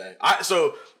pictures today.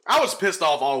 So I was pissed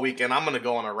off all weekend. I'm going to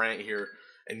go on a rant here,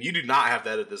 and you do not have to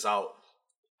edit this out.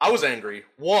 I was angry.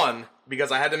 1,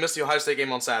 because I had to miss the Ohio State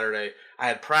game on Saturday. I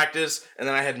had practice, and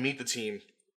then I had to meet the team.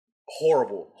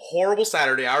 Horrible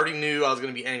Saturday. I already knew I was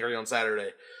going to be angry on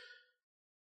Saturday.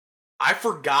 I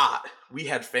forgot we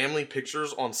had family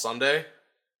pictures on Sunday.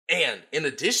 And in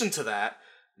addition to that,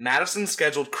 Madison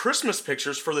scheduled Christmas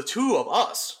pictures for the 2 of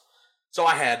us. So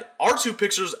I had our 2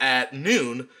 pictures at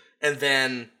noon, and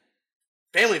then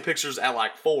family pictures at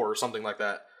like 4 or something like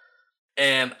that.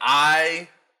 And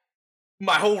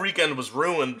my whole weekend was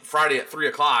ruined Friday at 3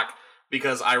 o'clock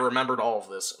because I remembered all of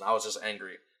this and I was just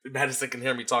angry. Madison can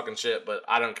hear me talking shit, but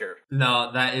I don't care.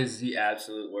 No, that is the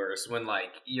absolute worst. When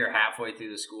like you're halfway through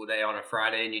the school day on a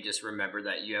Friday and you just remember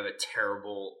that you have a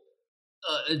terrible,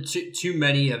 too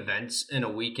many events in a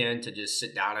weekend to just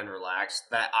sit down and relax.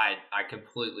 That I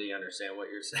completely understand what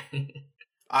you're saying.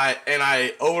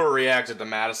 I overreacted to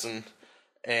Madison,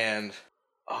 and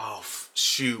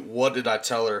shoot, what did I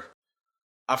tell her?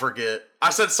 I forget.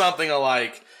 I said something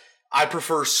like, I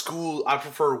prefer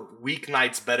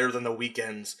weeknights better than the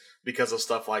weekends because of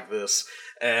stuff like this.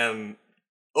 And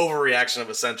overreaction of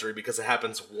a century because it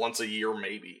happens once a year,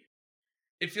 maybe.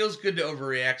 It feels good to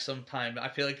overreact sometime. I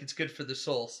feel like it's good for the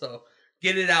soul. So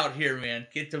get it out here, man.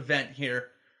 Get to vent here.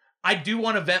 I do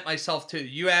want to vent myself too.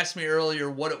 You asked me earlier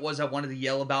what it was I wanted to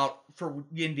yell about for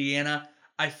Indiana.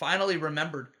 I finally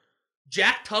remembered.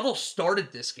 Jack Tuttle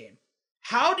started this game.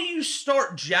 How do you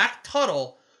start Jack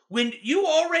Tuttle when you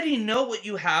already know what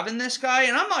you have in this guy?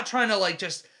 And I'm not trying to like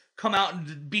just come out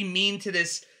and be mean to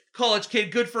this college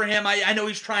kid. Good for him. I know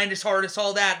he's trying his hardest,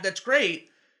 all that. That's great.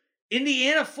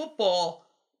 Indiana football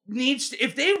needs to,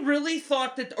 if they really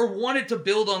thought that or wanted to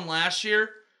build on last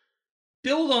year.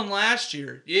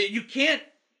 You can't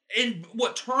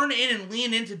turn in and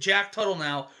lean into Jack Tuttle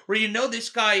now where you know this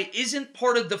guy isn't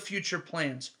part of the future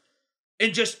plans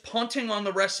and just punting on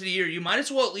the rest of the year. You might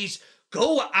as well at least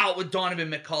go out with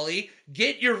Donovan McCulley,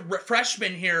 get your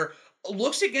freshman here,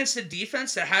 looks against a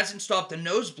defense that hasn't stopped the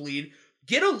nosebleed,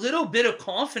 get a little bit of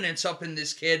confidence up in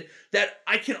this kid that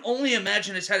I can only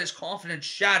imagine has had his confidence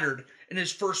shattered in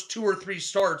his first 2 or 3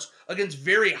 starts against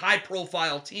very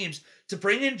high-profile teams. To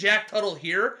bring in Jack Tuttle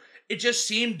here, it just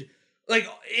seemed like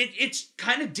it's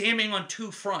kind of damning on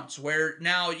 2 fronts, where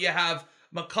now you have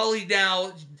McCulley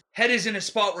now, head is in a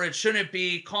spot where it shouldn't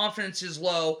be, confidence is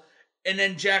low, and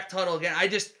then Jack Tuttle again.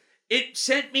 It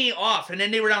sent me off, and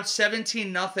then they were down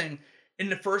 17-0 in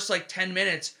the first 10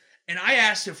 minutes, and I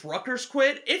asked if Rutgers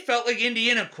quit. It felt like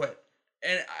Indiana quit.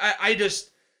 And I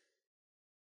just,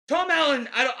 Tom Allen,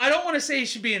 I don't want to say he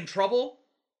should be in trouble,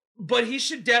 but he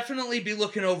should definitely be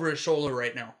looking over his shoulder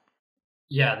right now.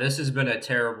 Yeah, this has been a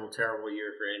terrible, terrible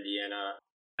year for Indiana.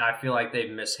 I feel like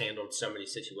they've mishandled so many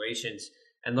situations.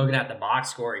 And looking at the box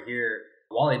score here,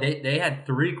 Wally, they had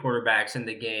 3 quarterbacks in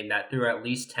the game that threw at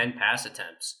least 10 pass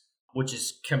attempts, which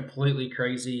is completely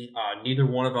crazy. Neither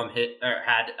one of them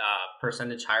had a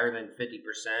percentage higher than 50%.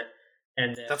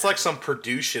 And that's like some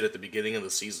Purdue shit at the beginning of the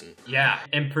season. Yeah,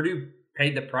 and Purdue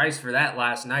paid the price for that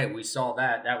last night. We saw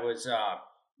that. That was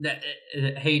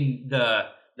Hayden, the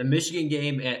Michigan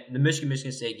game, and the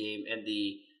Michigan State game, and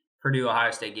the Purdue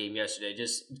Ohio State game yesterday.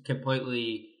 Just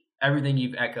completely everything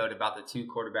you've echoed about the 2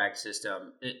 quarterback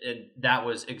system, and that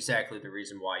was exactly the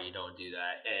reason why you don't do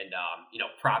that. And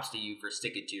props to you for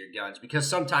sticking to your guns, because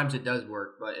sometimes it does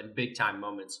work, but in big time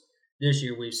moments this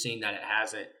year we've seen that it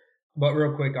hasn't. But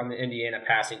real quick on the Indiana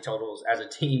passing totals, as a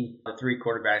team, the 3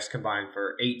 quarterbacks combined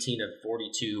for 18 of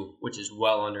 42, which is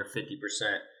well under 50%,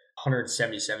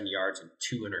 177 yards and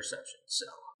 2 interceptions. So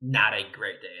not a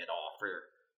great day at all for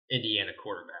Indiana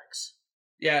quarterbacks.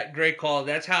 Yeah, great call.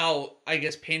 That's how, I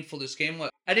guess, painful this game was.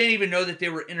 I didn't even know that they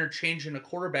were interchanging the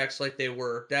quarterbacks like they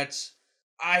were.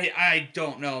 I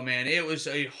don't know, man. It was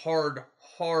a hard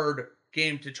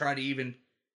game to try to even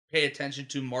pay attention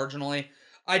to marginally.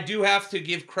 I do have to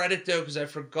give credit, though, because I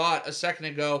forgot a second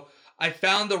ago. I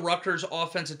found the Rutgers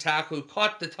offensive tackle who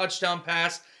caught the touchdown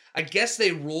pass. I guess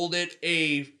they ruled it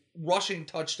a rushing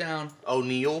touchdown.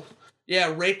 O'Neal?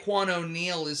 Yeah, Raekwon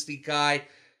O'Neal is the guy.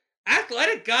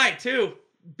 Athletic guy, too.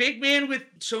 Big man with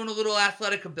showing a little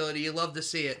athletic ability. You love to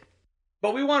see it.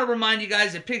 But we want to remind you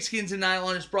guys that Pigskins and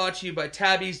Nylon is brought to you by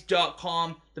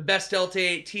Tabby's.com, the best Delta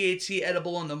 8 THC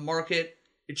edible on the market.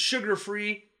 It's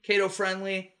sugar-free,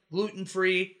 keto-friendly,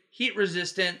 gluten-free,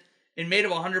 heat-resistant, and made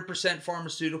of 100%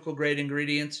 pharmaceutical-grade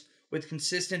ingredients with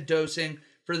consistent dosing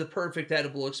for the perfect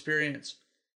edible experience.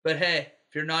 But hey,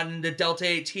 if you're not into Delta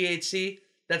 8 THC,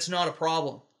 that's not a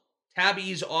problem.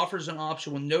 Tabby's offers an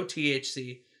option with no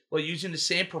THC while using the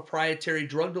same proprietary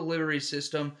drug delivery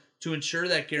system to ensure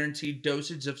that guaranteed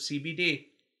dosage of CBD.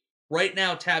 Right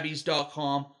now,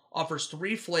 Tabby's.com offers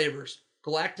 3 flavors: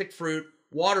 galactic fruit,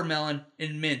 watermelon,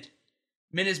 and mint.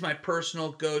 Mint is my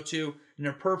personal go-to, and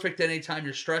they're perfect anytime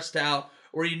you're stressed out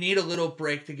or you need a little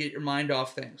break to get your mind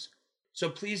off things. So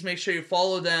please make sure you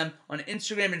follow them on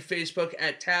Instagram and Facebook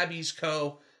at Tabby's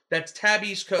Co. That's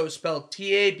Tabby's Co. spelled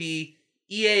TABEASECO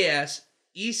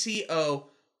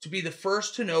to be the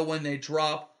first to know when they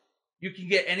drop. You can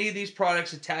get any of these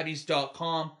products at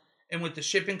Tabby's.com, and with the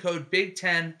shipping code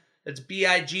BIG10, that's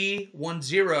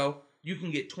BIG10, you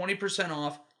can get 20%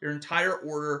 off your entire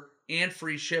order and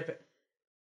free shipping.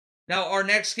 Now, our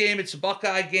next game, it's a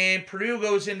Buckeye game. Purdue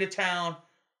goes into town.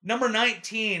 Number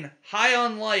 19, high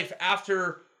on life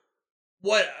after,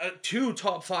 two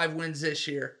top 5 wins this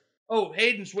year. Oh,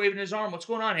 Hayden's waving his arm. What's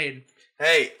going on, Hayden?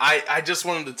 Hey, I just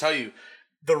wanted to tell you,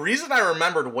 the reason I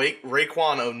remembered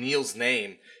Raekwon O'Neal's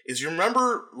name is you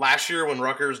remember last year when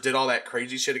Rutgers did all that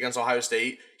crazy shit against Ohio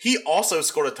State? He also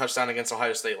scored a touchdown against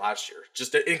Ohio State last year.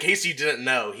 Just in case you didn't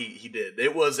know, he did.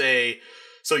 It was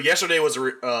so yesterday was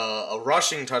a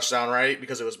rushing touchdown, right?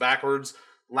 Because it was backwards.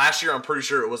 Last year, I'm pretty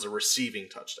sure it was a receiving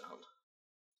touchdown.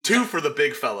 2 for the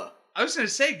big fella. I was going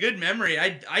to say, good memory.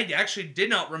 I actually did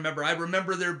not remember. I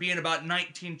remember there being about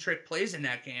 19 trick plays in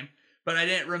that game, but I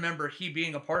didn't remember he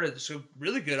being a part of this. So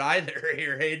really good eye there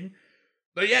here, Hayden.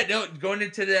 But yeah, no, going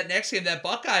into that next game, that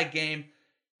Buckeye game,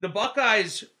 the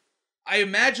Buckeyes, I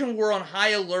imagine were on high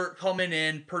alert coming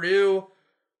in. Purdue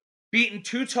beating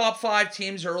 2 top 5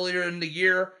 teams earlier in the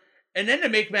year. And then to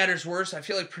make matters worse, I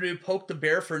feel like Purdue poked the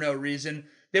bear for no reason.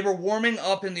 They were warming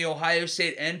up in the Ohio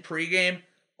State end pregame.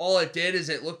 All it did is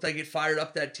it looked like it fired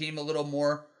up that team a little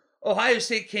more. Ohio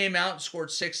State came out and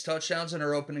scored 6 touchdowns in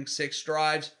their opening 6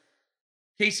 drives.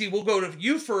 Casey, we'll go to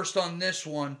you first on this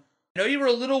one. I know you were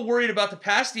a little worried about the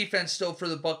pass defense still for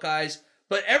the Buckeyes,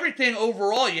 but everything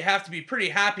overall, you have to be pretty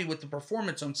happy with the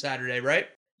performance on Saturday, right?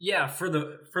 Yeah, for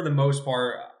the most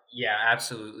part, yeah,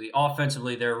 absolutely.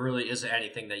 Offensively, there really isn't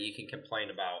anything that you can complain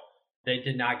about. They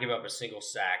did not give up a single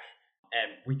sack,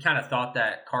 and we kind of thought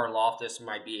that Karlaftis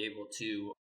might be able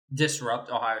to disrupt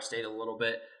Ohio State a little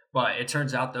bit, but it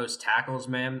turns out those tackles,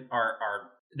 man, are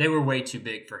they were way too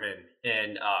big for him,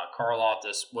 and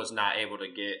Karlaftis was not able to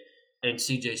get in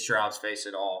C.J. Stroud's face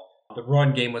at all. The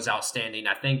run game was outstanding.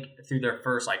 I think through their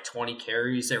first 20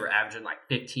 carries, they were averaging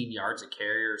 15 yards a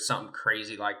carry or something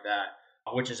crazy like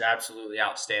that, which is absolutely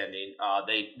outstanding.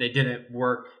 They didn't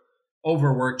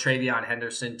overwork TreVeyon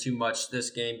Henderson too much this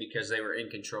game because they were in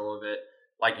control of it.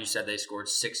 Like you said, they scored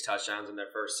 6 touchdowns in their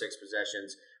first 6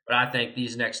 possessions. But I think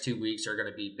these next 2 weeks are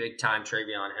going to be big-time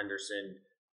TreVeyon Henderson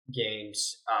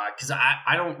games because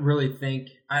I don't really think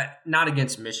not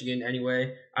against Michigan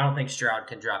anyway. I don't think Stroud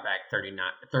can drop back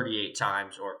 38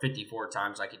 times or 54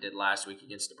 times like he did last week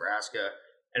against Nebraska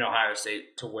and Ohio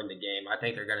State to win the game. I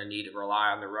think they're going to need to rely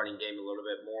on the running game a little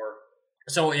bit more.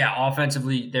 So yeah,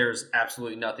 offensively, there's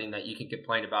absolutely nothing that you can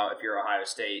complain about if you're Ohio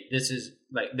State. This is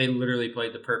they literally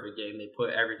played the perfect game. They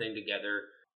put everything together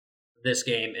this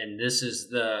game, and this is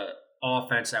the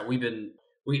offense that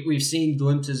we've seen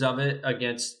glimpses of it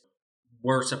against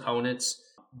worse opponents,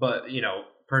 but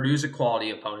Purdue's a quality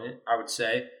opponent, I would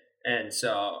say, and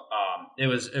so it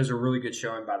was a really good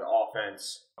showing by the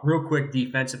offense. Real quick,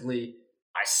 defensively,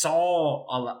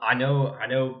 I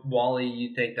know Wally,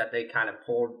 you think that they kind of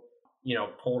pulled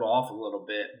off a little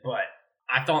bit, but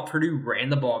I thought Purdue ran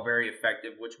the ball very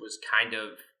effective, which was kind of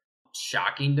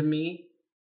shocking to me.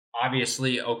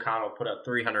 Obviously, O'Connell put up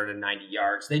 390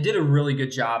 yards. They did a really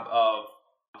good job of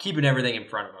keeping everything in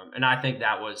front of them. And I think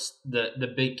that was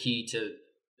the big key to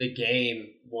the game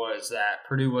was that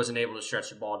Purdue wasn't able to stretch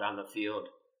the ball down the field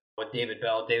with David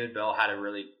Bell. David Bell had a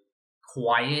really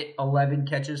quiet 11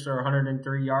 catches for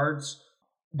 103 yards.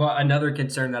 But another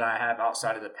concern that I have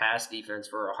outside of the pass defense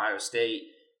for Ohio State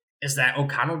is that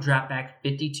O'Connell dropped back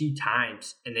 52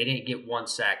 times and they didn't get 1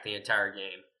 sack the entire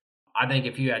game. I think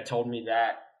if you had told me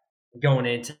that going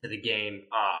into the game,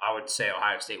 I would say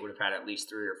Ohio State would have had at least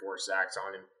 3 or 4 sacks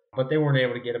on him. But they weren't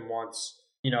able to get him once.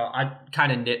 I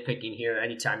kind of nitpicking here.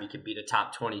 Anytime you can beat a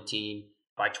top 20 team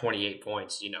by 28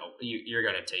 points, you're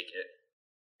going to take it.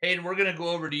 Hayden, we're going to go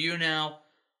over to you now.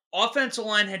 Offensive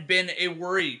line had been a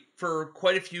worry for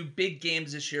quite a few big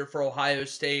games this year for Ohio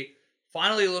State.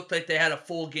 Finally looked like they had a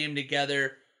full game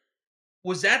together.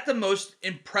 Was that the most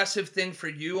impressive thing for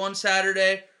you on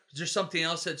Saturday? Is there something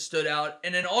else that stood out?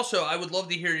 And then also, I would love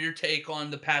to hear your take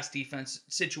on the pass defense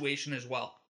situation as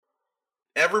well.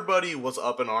 Everybody was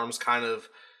up in arms kind of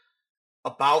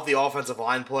about the offensive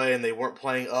line play, and they weren't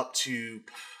playing up to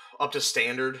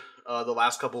standard the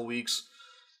last couple of weeks.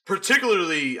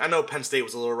 Particularly, I know Penn State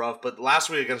was a little rough, but last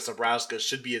week against Nebraska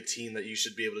should be a team that you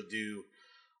should be able to do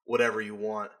whatever you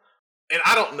want. And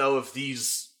I don't know if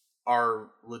these are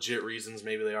legit reasons.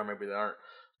 Maybe they are, maybe they aren't.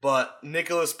 But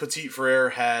Nicholas Petit-Frere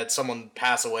had someone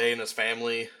pass away in his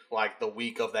family the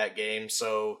week of that game.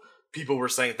 So people were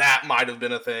saying that might have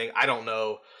been a thing. I don't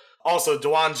know. Also,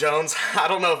 Dawand Jones, I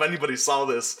don't know if anybody saw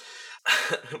this,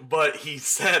 but he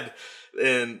said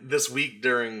in this week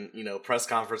during, press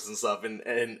conferences and stuff,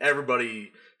 and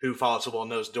everybody who follows football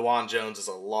knows Dawand Jones is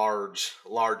a large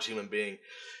human being.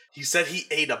 He said he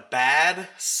ate a bad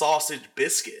sausage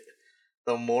biscuit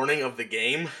the morning of the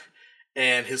game,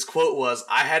 And his quote was,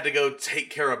 "I had to go take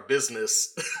care of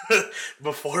business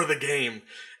before the game."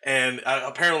 And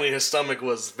apparently his stomach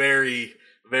was very,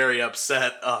 very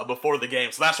upset before the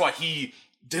game. So that's why he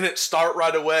didn't start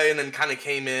right away and then kind of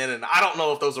came in. And I don't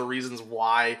know if those are reasons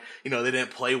why, they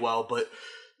didn't play well. But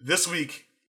this week,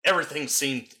 everything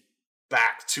seemed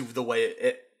back to the way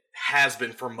it has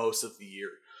been for most of the year,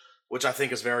 which I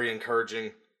think is very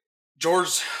encouraging.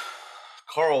 George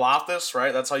Karlaftis,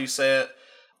 right? That's how you say it.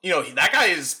 That guy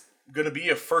is going to be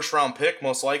a first-round pick,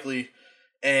 most likely,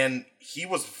 and he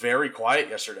was very quiet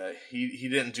yesterday. He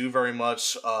didn't do very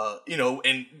much,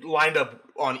 and lined up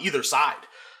on either side.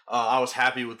 I was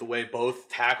happy with the way both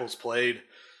tackles played.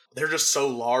 They're just so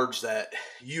large that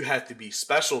you have to be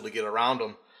special to get around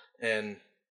them, and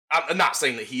I'm not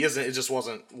saying that he isn't. It just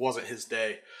wasn't his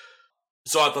day.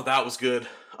 So I thought that was good.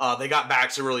 They got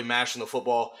back to really mashing the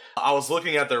football. I was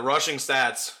looking at their rushing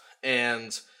stats,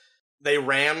 and they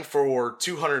ran for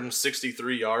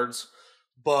 263 yards,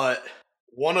 but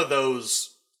one of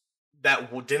those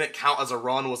that didn't count as a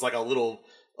run was like a little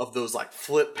of those like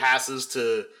flip passes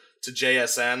to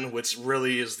JSN, which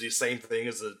really is the same thing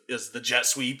as the jet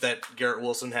sweep that Garrett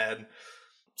Wilson had.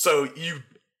 So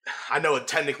I know it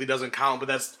technically doesn't count, but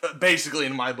that's basically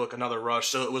in my book another rush.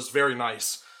 So it was very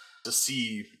nice to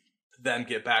see them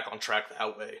get back on track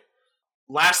that way.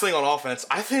 Last thing on offense,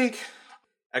 I think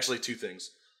actually two things.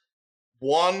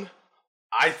 One,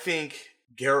 I think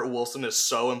Garrett Wilson is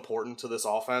so important to this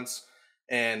offense,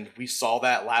 and we saw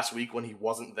that last week when he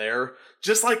wasn't there.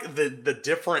 Just like the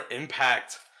different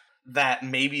impact that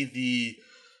maybe the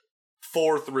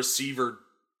fourth receiver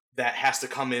that has to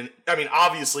come in,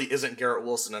 obviously isn't Garrett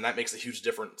Wilson, and that makes a huge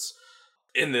difference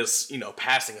in this,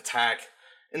 passing attack.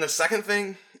 And the second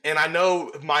thing, and I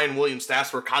know Mayan Williams'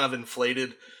 stats were kind of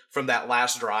inflated from that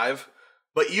last drive,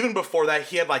 but even before that,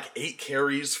 he had like 8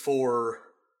 carries for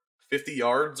 50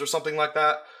 yards or something like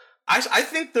that. I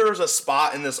think there's a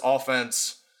spot in this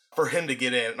offense for him to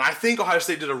get in. And I think Ohio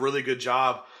State did a really good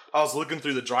job. I was looking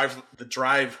through the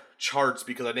drive charts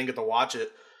because I didn't get to watch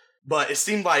it. But it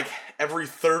seemed like every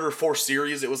third or fourth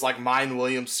series, it was like Mayan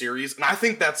Williams' series. And I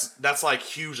think that's like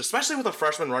huge, especially with a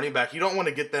freshman running back. You don't want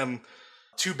to get them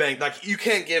too banked. Like, you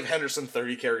can't give Henderson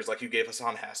 30 carries like you gave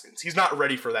Hassan Haskins. He's not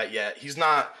ready for that yet. He's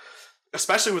not,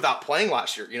 especially without playing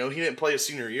last year. He didn't play his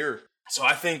senior year. So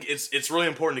I think it's really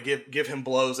important to give him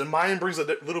blows. And Mayan brings a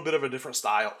little bit of a different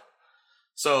style.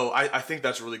 So I think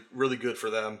that's really, really good for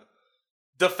them.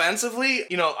 Defensively,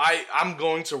 I'm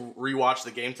going to rewatch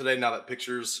the game today now that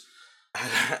Pictures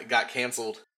got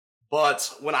canceled.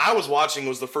 But when I was watching, it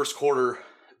was the first quarter.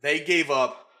 They gave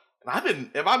up,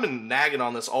 and I've been nagging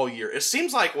on this all year. It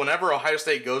seems like whenever Ohio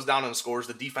State goes down and scores,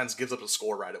 the defense gives up a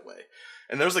score right away.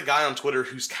 And there's a guy on Twitter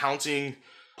who's counting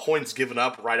points given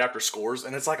up right after scores,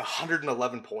 and it's like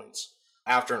 111 points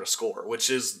after a score, which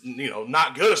is,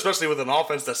 not good, especially with an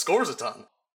offense that scores a ton.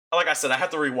 Like I said, I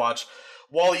have to rewatch.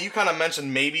 Wally, you kind of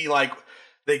mentioned maybe like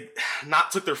they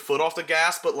not took their foot off the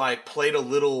gas, but like played a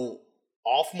little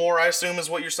off more, I assume is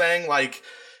what you're saying. Like,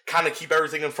 kind of keep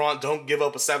everything in front. Don't give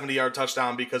up a 70-yard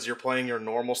touchdown because you're playing your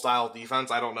normal style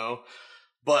defense. I don't know.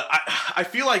 But I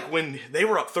feel like when they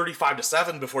were up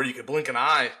 35-7 before you could blink an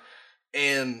eye,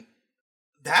 and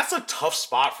that's a tough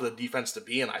spot for the defense to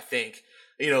be in, I think.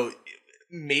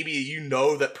 Maybe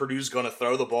that Purdue's going to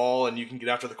throw the ball and you can get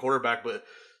after the quarterback, but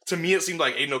to me it seemed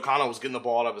like Aiden O'Connell was getting the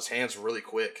ball out of his hands really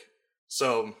quick.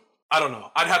 So, I don't know.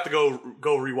 I'd have to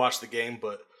go rewatch the game,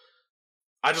 but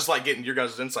I just like getting your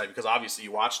guys' insight because obviously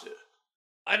you watched it.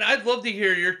 And I'd love to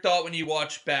hear your thought when you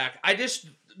watch back.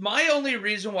 My only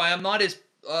reason why I'm not as,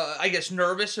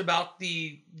 nervous about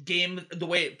the game, the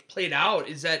way it played out,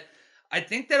 is that I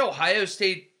think that Ohio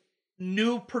State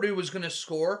knew Purdue was going to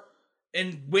score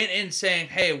and went in saying,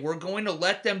 hey, we're going to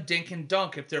let them dink and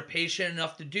dunk. If they're patient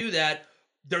enough to do that,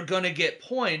 they're going to get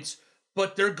points,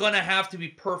 but they're going to have to be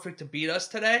perfect to beat us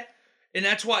today. And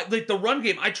that's why, like, the run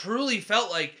game, I truly felt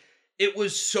like it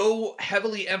was so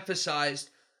heavily emphasized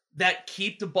that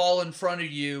keep the ball in front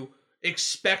of you,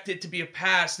 expect it to be a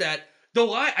pass that the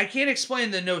line, I can't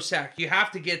explain the no sack. You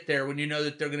have to get there when you know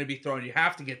that they're going to be throwing. You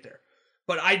have to get there.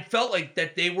 But I felt like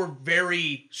that they were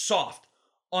very soft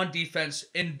on defense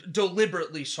and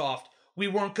deliberately soft. We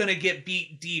weren't going to get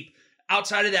beat deep.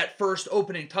 Outside of that first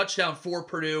opening touchdown for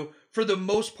Purdue, for the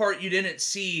most part, you didn't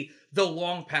see the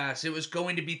long pass. It was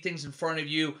going to be things in front of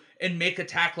you and make a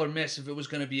tackler miss if it was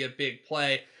going to be a big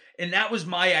play. And that was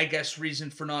my, reason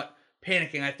for not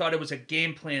panicking. I thought it was a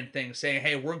game plan thing, saying,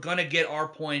 hey, we're going to get our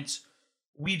points.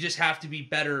 We just have to be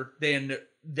better than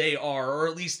they are, or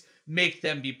at least make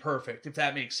them be perfect, if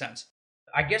that makes sense.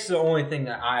 I guess the only thing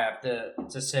that I have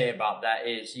to say about that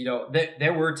is,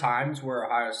 there were times where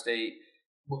Ohio State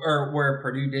or where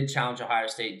Purdue did challenge Ohio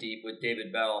State deep with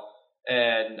David Bell,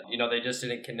 and they just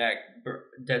didn't connect.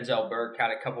 Denzel Burke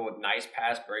had a couple of nice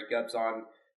pass breakups on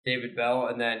David Bell,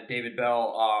 and then David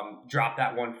Bell dropped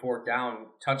that one fourth down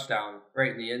touchdown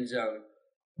right in the end zone.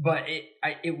 But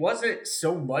it wasn't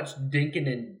so much dinking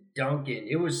and dunking.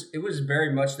 It was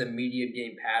very much the medium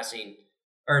game passing,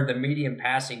 or the medium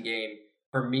passing game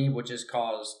for me, which has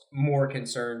caused more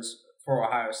concerns for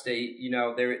Ohio State.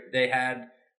 They had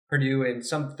Purdue in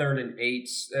some 3rd and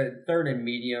 8s, 3rd and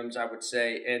mediums, I would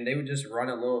say, and they would just run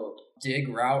a little dig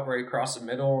route right across the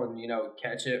middle and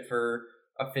catch it for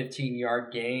a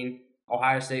 15-yard gain.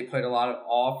 Ohio State played a lot of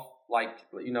off, like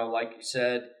you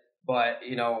said, but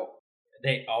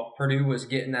Purdue was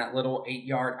getting that little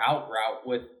 8-yard out route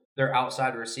with their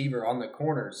outside receiver on the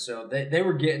corners. So they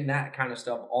were getting that kind of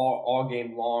stuff all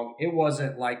game long. It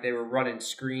wasn't like they were running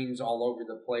screens all over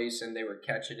the place and they were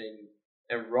catching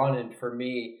and running for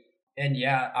me. And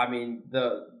yeah, I mean,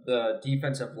 the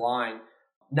defensive line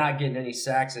not getting any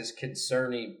sacks is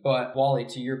concerning. But Wally,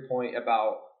 to your point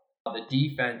about the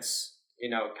defense,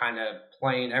 kind of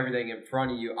playing everything in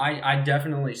front of you, I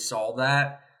definitely saw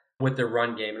that with the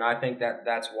run game. And I think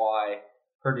that's why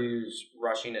Purdue's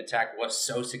rushing attack was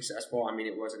so successful. I mean,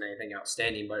 it wasn't anything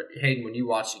outstanding, but Hayden, when you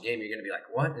watch the game, you're going to be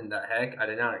like, what in the heck? I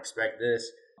did not expect this.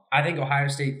 I think Ohio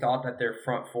State thought that their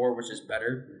front four was just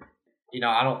better.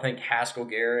 I don't think Haskell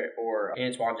Garrett or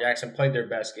Antoine Jackson played their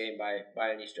best game by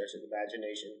any stretch of the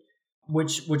imagination,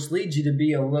 which leads you to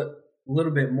be a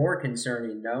little bit more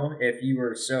concerning, no? If you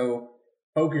were so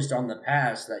focused on the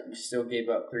pass that you still gave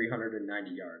up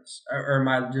 390 yards. Or am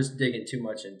I just digging too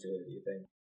much into it, do you think?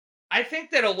 I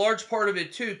think that a large part of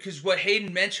it too, because what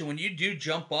Hayden mentioned, when you do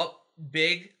jump up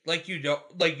big like you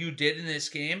did in this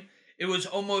game, it was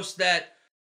almost that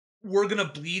they're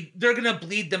gonna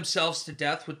bleed themselves to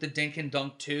death with the dink and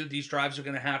dunk too. These drives are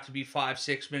gonna have to be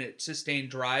 5-6 minute sustained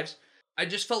drives. I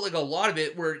just felt like a lot of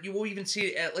it, where you will even see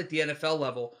it at like the NFL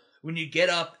level, when you get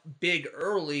up big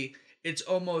early, it's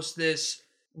almost this,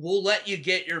 we'll let you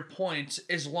get your points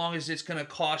as long as it's going to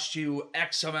cost you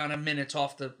X amount of minutes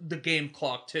off the game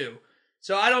clock too.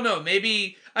 So I don't know,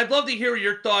 maybe I'd love to hear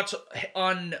your thoughts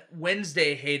on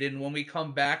Wednesday, Hayden, when we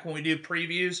come back, when we do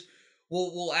previews.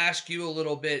 We'll ask you a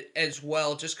little bit as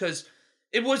well, just because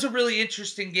it was a really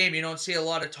interesting game. You don't see a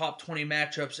lot of top 20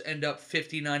 matchups end up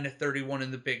 59-31 in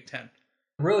the Big Ten.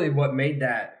 Really what made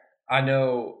that, I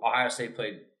know Ohio State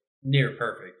played near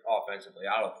perfect offensively.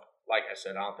 Like I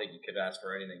said, I don't think you could ask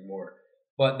for anything more.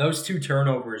 But those 2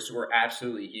 turnovers were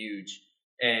absolutely huge,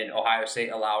 and Ohio State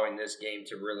allowing this game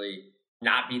to really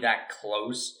not be that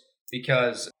close,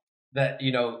 because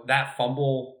that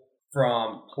fumble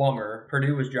from Plummer,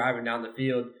 Purdue was driving down the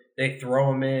field, they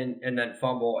throw him in and then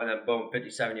fumble, and then boom,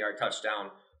 57-yard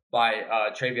touchdown by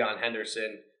Travion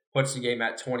Henderson, puts the game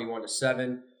at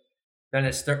 21-7. Then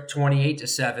it's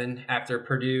 28-7 after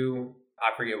Purdue,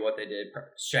 I forget what they did,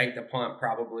 shanked the punt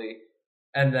probably.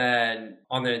 And then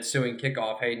on the ensuing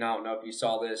kickoff, Hayden, I don't know if you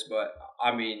saw this, but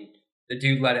I mean, the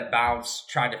dude let it bounce,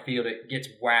 tried to field it, gets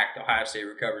whacked. Ohio State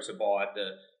recovers the ball at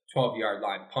the 12-yard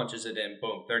line, punches it in,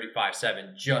 boom,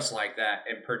 35-7, just like that.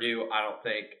 And Purdue, I don't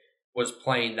think, was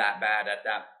playing that bad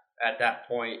at that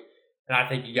point. And I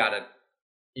think you got to,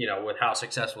 with how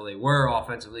successful they were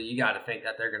offensively, you got to think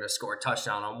that they're going to score a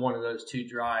touchdown on one of those 2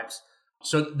 drives.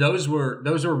 So those were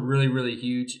really, really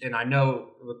huge. And I know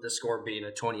with the score being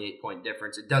a 28-point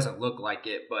difference, it doesn't look like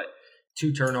it, but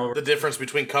 2 turnovers. The difference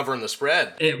between covering the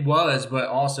spread. It was, but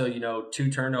also,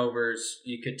 2 turnovers,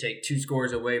 you could take 2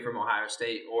 scores away from Ohio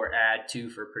State or add 2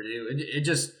 for Purdue. It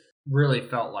just really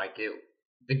felt like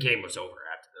the game was over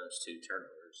after those 2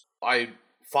 turnovers. I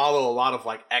follow a lot of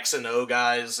like X and O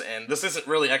guys, and this isn't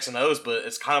really X and O's, but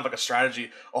it's kind of like a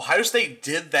strategy. Ohio State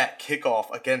did that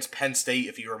kickoff against Penn State,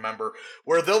 if you remember,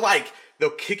 where they'll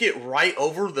kick it right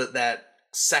over that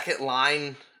second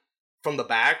line from the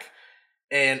back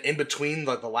and in between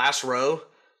like the last row.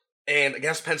 And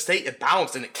against Penn State, it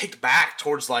bounced and it kicked back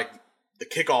towards like the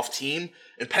kickoff team.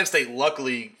 And Penn State,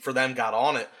 luckily for them, got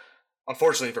on it.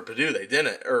 Unfortunately for Purdue, they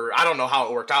didn't. Or I don't know how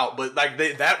it worked out, but like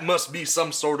that must be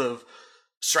some sort of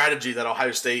strategy that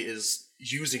Ohio State is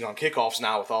using on kickoffs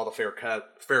now with all the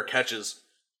fair catches.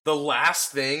 The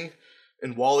last thing,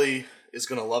 and Wally is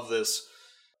going to love this,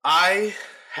 I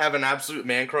have an absolute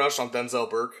man crush on Denzel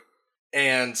Burke.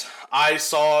 And I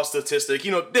saw a statistic,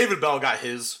 David Bell got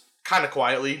his kind of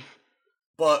quietly,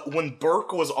 but when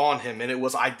Burke was on him and it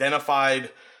was identified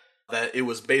that it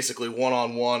was basically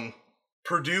one-on-one,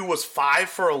 Purdue was 5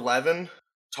 for 11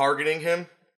 targeting him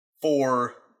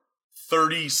for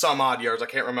 30 some odd yards. I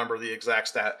can't remember the exact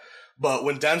stat. But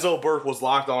when Denzel Burke was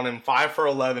locked on him, 5 for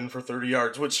 11 for 30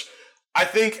 yards, which I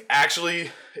think actually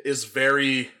is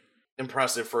very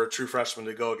impressive for a true freshman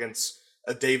to go against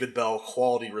a David Bell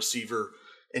quality receiver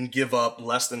and give up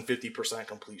less than 50%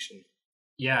 completion.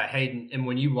 Yeah, Hayden, and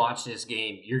when you watch this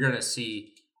game, you're going to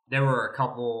see there were a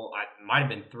couple, it might have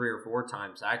been 3 or 4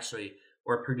 times actually,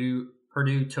 where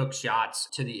Purdue took shots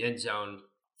to the end zone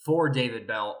for David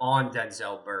Bell on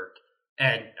Denzel Burke.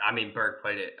 And, I mean, Burke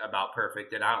played it about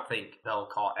perfect, and I don't think Bell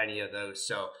caught any of those.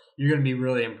 So you're going to be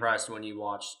really impressed when you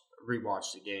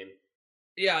rewatch the game.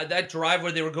 Yeah, that drive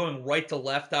where they were going right to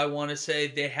left, I want to say,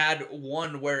 they had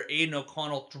one where Aiden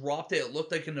O'Connell dropped it. It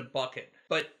looked like in a bucket.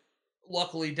 But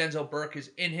luckily, Denzel Burke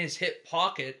is in his hip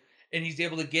pocket, and he's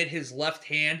able to get his left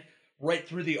hand right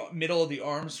through the middle of the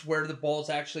arms where the ball's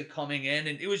actually coming in.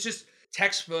 And it was just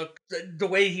textbook, the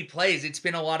way he plays. It's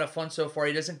been a lot of fun so far.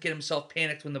 He doesn't get himself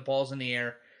panicked when the ball's in the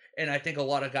air. And I think a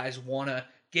lot of guys want to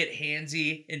get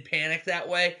handsy and panic that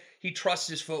way. He trusts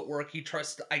his footwork. He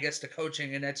trusts, I guess, the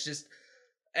coaching. And that's just,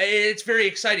 it's very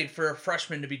exciting for a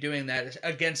freshman to be doing that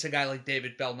against a guy like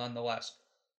David Bell nonetheless.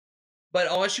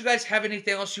 But unless you guys have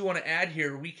anything else you want to add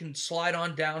here, we can slide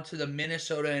on down to the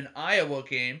Minnesota and Iowa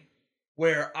game,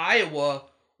 where Iowa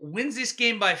wins this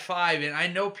game by 5. And I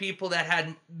know people that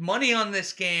had money on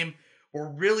this game were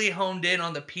really honed in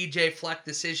on the PJ Fleck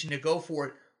decision to go for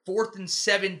it. 4th and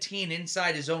 17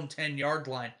 inside his own 10-yard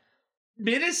line.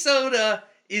 Minnesota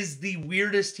is the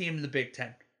weirdest team in the Big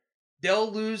Ten.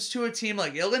 They'll lose to a team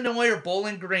like Illinois or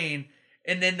Bowling Green,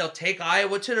 and then they'll take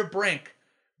Iowa to the brink.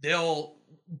 They'll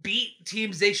beat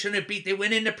teams they shouldn't beat. They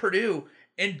went into Purdue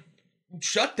and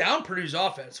shut down Purdue's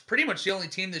offense. Pretty much the only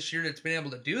team this year that's been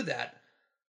able to do that.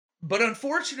 But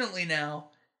unfortunately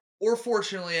now, or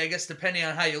fortunately, I guess depending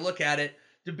on how you look at it,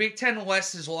 the Big Ten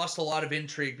West has lost a lot of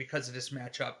intrigue because of this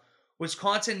matchup.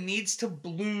 Wisconsin needs to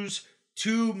lose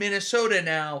to Minnesota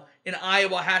now, and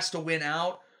Iowa has to win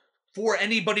out for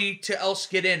anybody to else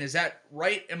get in. Is that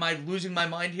right? Am I losing my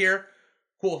mind here?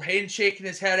 Cool. Hayden's shaking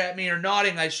his head at me, or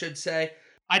nodding, I should say.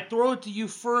 I'd throw it to you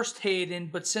first, Hayden,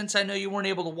 but since I know you weren't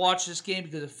able to watch this game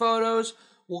because of photos,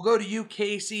 we'll go to you,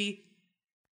 Casey.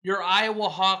 Your Iowa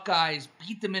Hawkeyes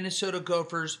beat the Minnesota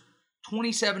Gophers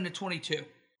 27-22.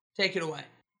 Take it away.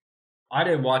 I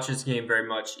didn't watch this game very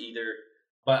much either,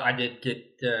 but I did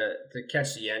get to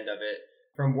catch the end of it.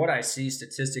 From what I see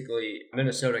statistically,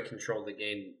 Minnesota controlled the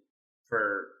game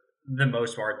for the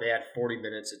most part. They had 40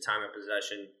 minutes of time of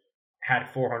possession, had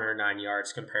 409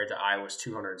 yards compared to Iowa's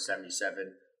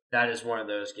 277. That is one of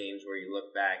those games where you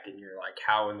look back and you're like,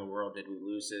 how in the world did we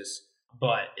lose this?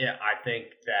 But yeah, I think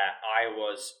that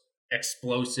Iowa's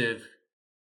explosive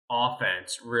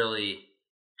offense really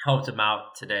helped them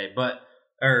out today,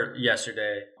 or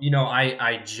yesterday. You know,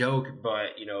 I joke,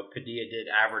 but, you know, Padilla did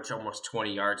average almost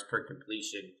 20 yards per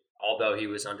completion, although he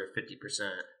was under 50%.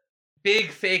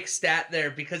 Big fake stat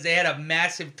there because they had a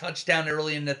massive touchdown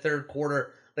early in the third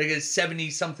quarter, like a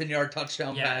 70-something yard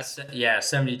touchdown pass. Yeah,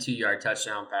 72-yard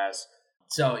touchdown pass.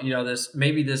 So, you know, this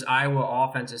Iowa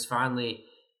offense is finally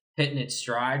hitting its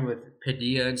stride with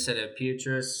Padilla instead of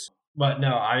Pietrus. But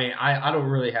no, I mean, I don't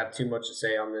really have too much to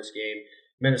say on this game.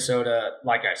 Minnesota,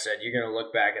 like I said, you're going to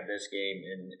look back at this game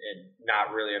and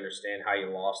not really understand how you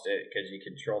lost it because you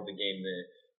controlled the game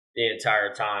the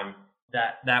entire time.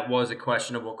 That was a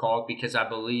questionable call because I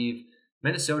believe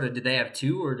Minnesota, did they have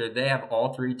 2 or did they have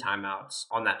all 3 timeouts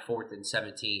on that 4th and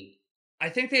 17? I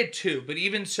think they had 2, but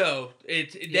even so, they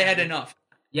had enough.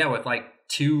 Yeah, with like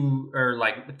 2 or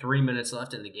like 3 minutes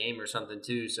left in the game or something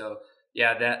too. So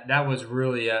yeah, that was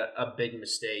really a big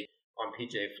mistake on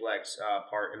PJ Fleck's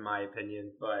part, in my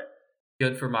opinion. But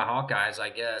good for my Hawkeyes, I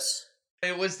guess.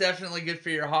 It was definitely good for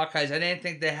your Hawkeyes. I didn't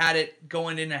think they had it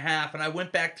going into half, and I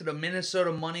went back to the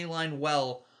Minnesota money line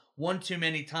one too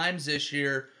many times this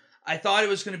year. I thought it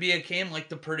was going to be a game like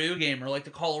the Purdue game or like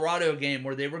the Colorado game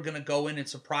where they were going to go in and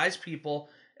surprise people.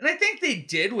 And I think they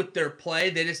did with their play.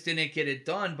 They just didn't get it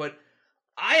done. But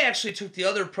I actually took the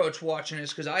other approach watching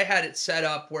this because I had it set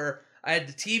up where I had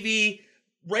the TV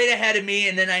right ahead of me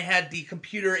and then I had the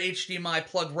computer HDMI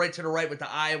plugged right to the right with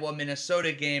the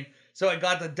Iowa-Minnesota game. So I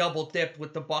got the double dip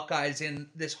with the Buckeyes in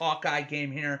this Hawkeye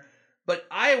game here. But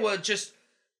Iowa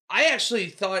I actually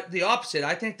thought the opposite.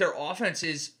 I think their offense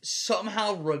is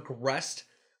somehow regressed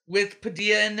with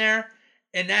Padilla in there.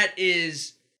 And that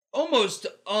is almost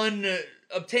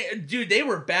unobtainable. Dude, they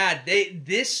were bad.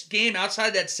 This game,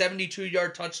 outside that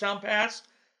 72-yard touchdown pass,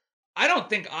 I don't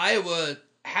think Iowa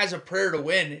has a prayer to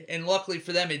win. And luckily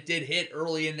for them, it did hit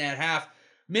early in that half.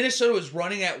 Minnesota was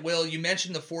running at will. You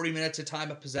mentioned the 40 minutes of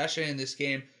time of possession in this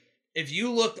game. If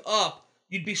you looked up,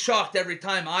 you'd be shocked every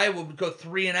time Iowa would go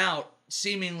 3 and out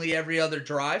seemingly every other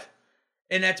drive.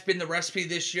 And that's been the recipe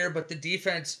this year. But the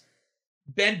defense,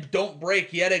 bend, don't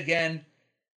break yet again.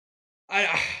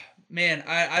 I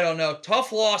don't know.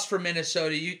 Tough loss for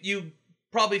Minnesota. You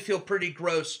probably feel pretty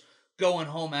gross going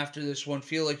home after this one.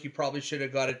 Feel like you probably should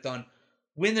have got it done.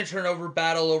 Win the turnover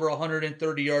battle over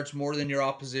 130 yards more than your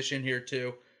opposition here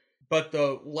too. But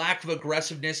the lack of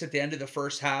aggressiveness at the end of the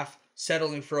first half,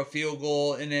 settling for a field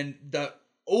goal, and then the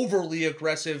overly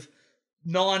aggressive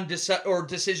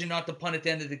decision not to punt at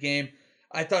the end of the game.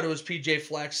 I thought it was PJ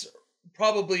Fleck's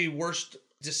probably worst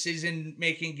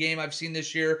decision-making game I've seen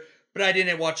this year. But I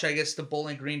didn't watch, I guess, the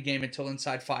Bowling Green game until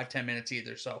inside 5-10 minutes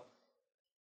either. So,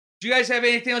 do you guys have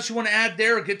anything else you want to add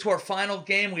there or get to our final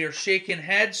game? We are shaking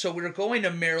heads. So, we're going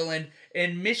to Maryland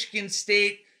and Michigan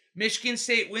State. Michigan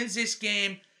State wins this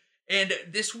game. And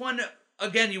this one,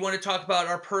 again, you want to talk about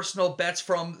our personal bets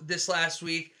from this last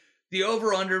week. The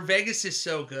over-under, Vegas is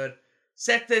so good.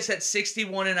 Set this at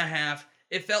 61.5.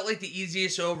 It felt like the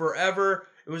easiest over ever.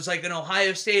 It was like an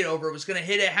Ohio State over. It was going to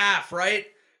hit at half, right?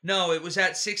 No, it was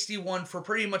at 61 for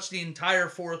pretty much the entire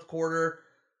fourth quarter.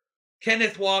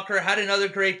 Kenneth Walker had another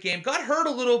great game. Got hurt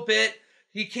a little bit.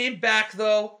 He came back,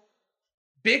 though.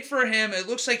 Big for him. It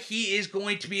looks like he is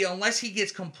going to be, unless he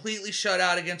gets completely shut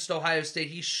out against Ohio State,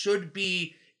 he should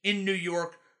be in New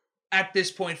York at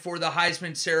this point for the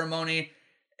Heisman ceremony.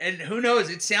 And who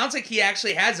knows? It sounds like he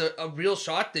actually has a real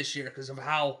shot this year because of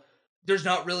how there's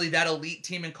not really that elite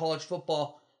team in college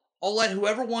football. I'll let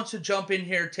whoever wants to jump in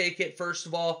here take it. First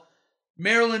of all,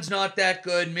 Maryland's not that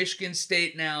good. Michigan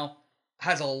State now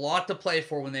has a lot to play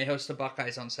for when they host the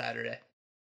Buckeyes on Saturday.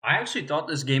 I actually thought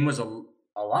this game was a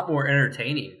lot more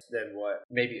entertaining than what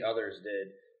maybe others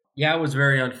did. Yeah, it was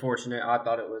very unfortunate. I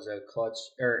thought it was a clutch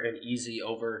or an easy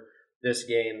over this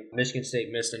game. Michigan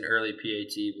State missed an early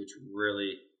PAT, which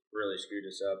really screwed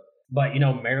us up. But,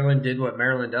 Maryland did what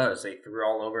Maryland does. They threw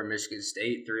all over Michigan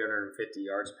State, 350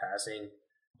 yards passing.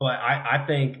 But I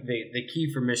think the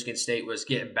key for Michigan State was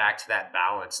getting back to that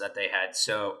balance that they had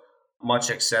so much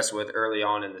success with early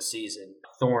on in the season.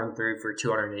 Thorne threw for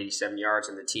 287 yards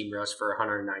and the team rushed for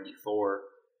 194.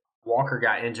 Walker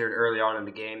got injured early on in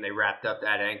the game. They wrapped up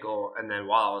that ankle. And then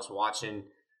while I was watching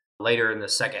later in the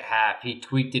second half, he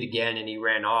tweaked it again and he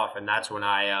ran off. And that's when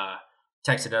I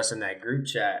texted us in that group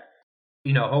chat.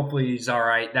 Hopefully he's all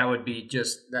right. That would be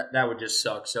that would just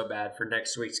suck so bad for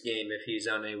next week's game if he's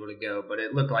unable to go. But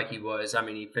it looked like he was. I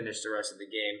mean, he finished the rest of the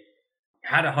game.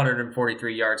 Had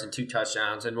 143 yards and 2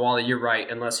 touchdowns. And Wally, you're right.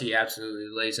 Unless he absolutely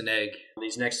lays an egg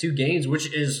these next 2 games,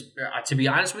 which is, to be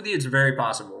honest with you, it's very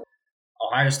possible.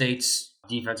 Ohio State's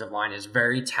defensive line is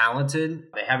very talented.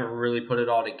 They haven't really put it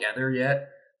all together yet.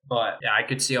 But yeah, I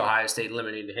could see Ohio State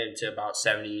limiting him to about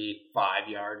 75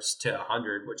 yards to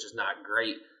 100, which is not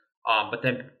great. But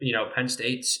then, Penn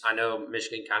State's, I know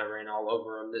Michigan kind of ran all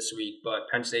over them this week, but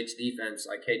Penn State's defense,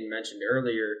 like Hayden mentioned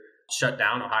earlier, shut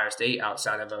down Ohio State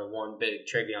outside of a one big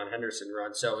Travion Henderson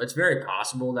run. So it's very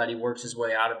possible that he works his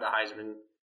way out of the Heisman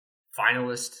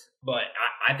finalist, but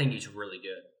I think he's really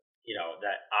good.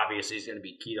 That obviously is going to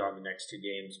be key on the next 2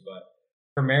 games. But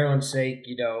for Maryland's sake,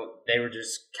 they were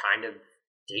just kind of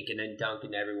taking and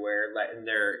dunking everywhere, letting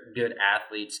their good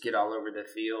athletes get all over the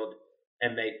field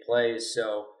and make plays.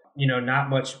 So, not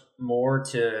much more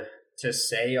to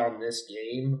say on this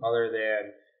game other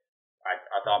than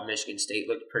I thought Michigan State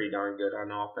looked pretty darn good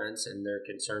on offense, and their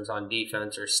concerns on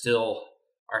defense are still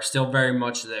very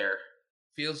much there.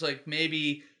 Feels like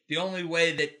maybe the only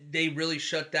way that they really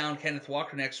shut down Kenneth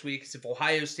Walker next week is if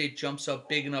Ohio State jumps up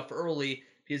big enough early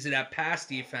because of that pass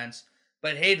defense.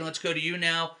 But Hayden, let's go to you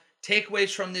now.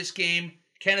 Takeaways from this game.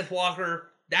 Kenneth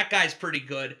Walker, that guy's pretty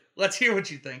good. Let's hear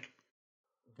what you think.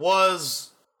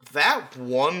 Was that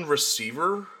one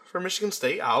receiver for Michigan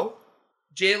State out?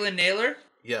 Jalen Naylor?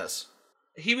 Yes.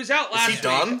 He was out last week. Is he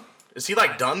done? Is he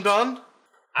done?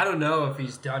 I don't know if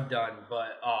he's done,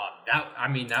 but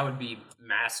that would be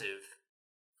massive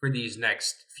for these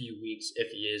next few weeks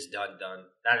if he is done.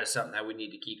 That is something that we need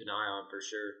to keep an eye on for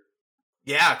sure.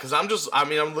 Yeah, because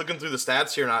I'm looking through the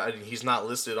stats here, and he's not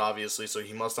listed, obviously, so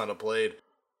he must not have played.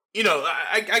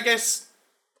 I guess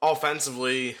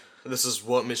offensively, this is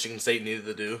what Michigan State needed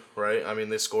to do, right? I mean,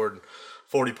 they scored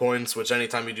 40 points, which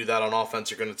anytime you do that on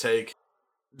offense, you're going to take.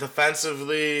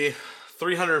 Defensively,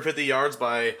 350 yards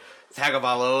by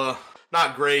Tagovailoa.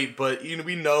 Not great, but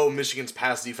we know Michigan's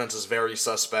pass defense is very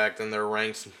suspect, and they're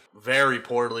ranked very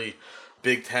poorly,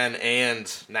 Big Ten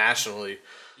and nationally.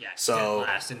 Yeah, so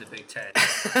last in the Big Ten.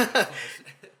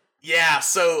 Yeah,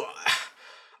 so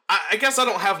I guess I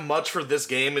don't have much for this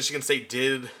game. Michigan State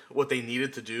did what they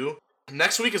needed to do.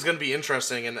 Next week is going to be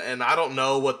interesting, and I don't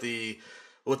know what the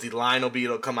what the line will be.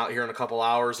 It'll come out here in a couple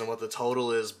hours and what the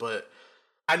total is. But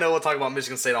I know we'll talk about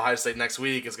Michigan State, Ohio State next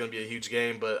week. It's going to be a huge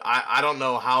game. But I don't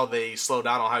know how they slow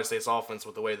down Ohio State's offense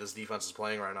with the way this defense is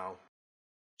playing right now.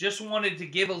 Just wanted to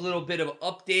give a little bit of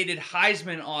updated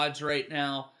Heisman odds right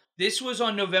now. This was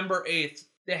on November 8th.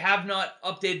 They have not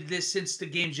updated this since the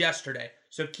games yesterday.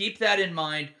 So keep that in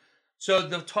mind. So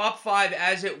the top 5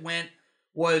 as it went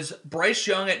was Bryce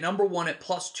Young at number 1 at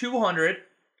plus 200.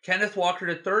 Kenneth Walker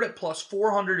at 3rd at plus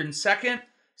 400 in 2nd.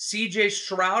 CJ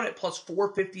Stroud at plus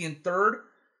 450 in 3rd.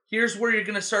 Here's where you're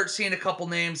going to start seeing a couple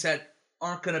names that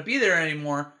aren't going to be there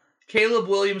anymore. Caleb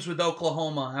Williams with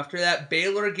Oklahoma. After that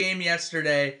Baylor game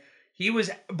yesterday, he was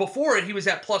at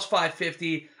plus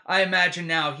 550. I imagine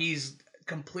now he's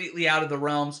completely out of the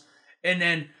realms. And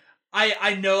then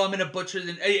I know I'm going to butcher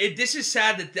this is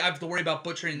sad that I have to worry about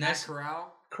butchering this.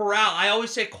 Corral? Corral. I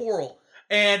always say Coral.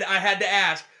 And I had to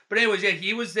ask. But anyways, yeah,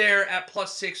 he was there at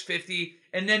plus 650.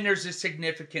 And then there's a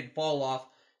significant fall off.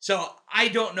 So I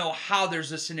don't know how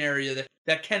there's a scenario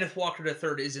that Kenneth Walker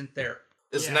III isn't there.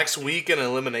 Is next week an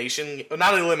elimination,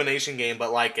 not an elimination game,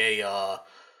 but like the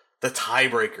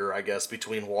tiebreaker, I guess,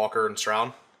 between Walker and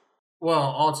Stroud?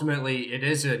 Well, ultimately, it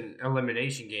is an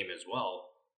elimination game as well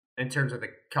in terms of the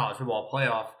college football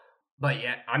playoff. But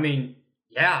yeah, I mean,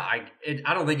 I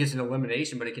don't think it's an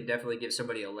elimination, but it can definitely give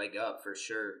somebody a leg up for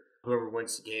sure. Whoever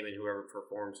wins the game and whoever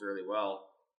performs really well.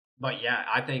 But yeah,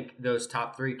 I think those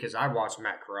top 3, because I watched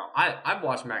Matt Corral. I've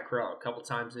watched Matt Corral a couple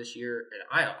times this year, and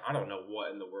I don't know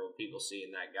what in the world people see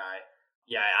in that guy.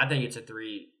 Yeah, I think it's a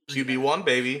 3. QB1,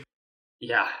 baby.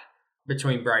 Yeah,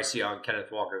 between Bryce Young,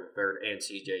 Kenneth Walker III, and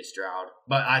CJ Stroud.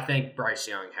 But I think Bryce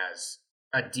Young has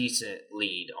a decent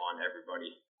lead on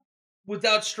everybody.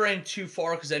 Without straying too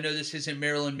far, because I know this isn't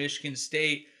Maryland, Michigan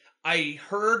State, I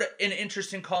heard an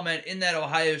interesting comment in that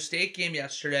Ohio State game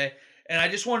yesterday, and I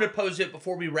just wanted to pose it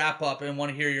before we wrap up and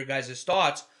want to hear your guys'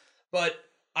 thoughts. But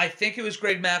I think it was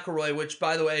Greg McElroy, which,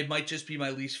 by the way, might just be my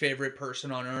least favorite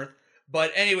person on earth.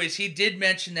 But anyways, he did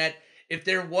mention that if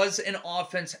there was an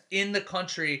offense in the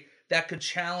country that could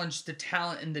challenge the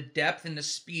talent and the depth and the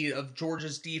speed of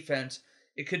Georgia's defense,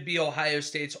 it could be Ohio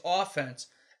State's offense.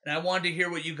 And I wanted to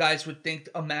hear what you guys would think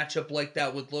a matchup like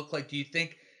that would look like. Do you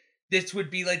think this would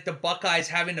be like the Buckeyes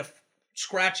having to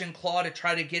scratch and claw to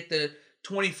try to get the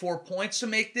 24 points to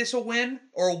make this a win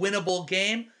or a winnable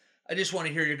game? I just want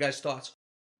to hear your guys' thoughts.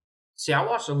 See, I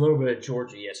watched a little bit of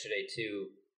Georgia yesterday too,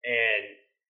 and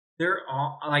they're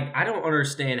all, like, I don't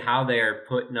understand how they're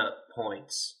putting up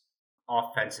points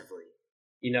offensively.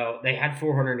 You know, they had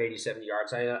 487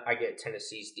 yards. I get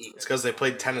Tennessee's defense. It's because they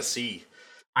played Tennessee.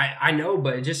 I know,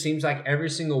 but it just seems like every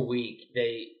single week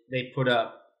they put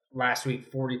up. Last week,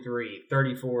 43,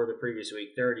 34 the previous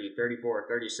week, 30, 34,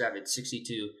 37,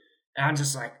 62. And I'm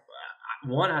just like,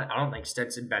 one, I don't think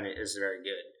Stetson Bennett is very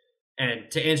good.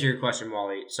 And to answer your question,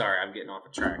 Wally, sorry, I'm getting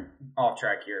off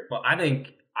track here, but I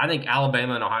think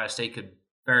Alabama and Ohio State could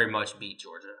very much beat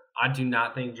Georgia. I do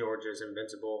not think Georgia is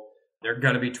invincible. They're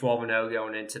going to be 12-0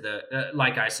 going into the,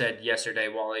 like I said yesterday,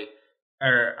 Wally,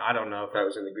 or I don't know if that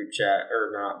was in the group chat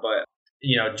or not, but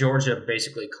you know, Georgia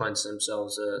basically clinched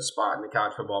themselves a spot in the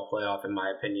college football playoff, in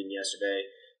my opinion, yesterday.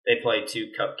 They played 2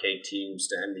 cupcake teams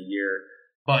to end the year.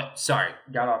 But, sorry,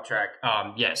 got off track.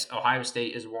 Yes, Ohio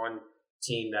State is one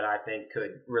team that I think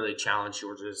could really challenge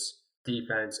Georgia's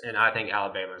defense, and I think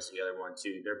Alabama is the other one,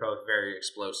 too. They're both very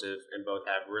explosive and both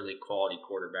have really quality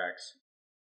quarterbacks.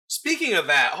 Speaking of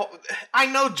that, I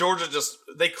know Georgia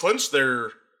they clinched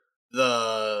the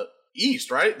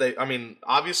East, right?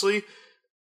 Obviously.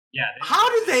 Yeah. How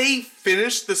do they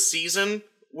finish the season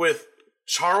with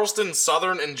Charleston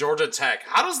Southern and Georgia Tech?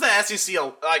 How does the SEC,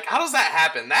 how does that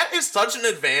happen? That is such an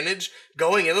advantage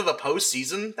going into the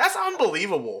postseason. That's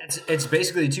unbelievable. It's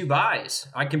basically 2 buys.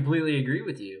 I completely agree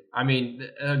with you. I mean,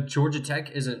 Georgia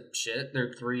Tech isn't shit.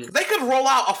 They're 3. They could roll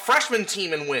out a freshman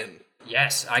team and win.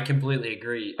 Yes, I completely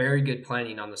agree. Very good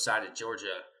planning on the side of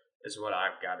Georgia is what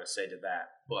I've got to say to that.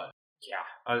 But,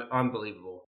 yeah,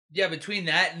 unbelievable. Yeah, between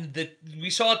that and we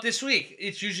saw it this week.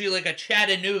 It's usually like a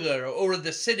Chattanooga or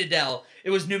the Citadel. It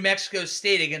was New Mexico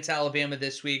State against Alabama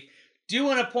this week. Do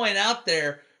want to point out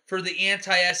there for the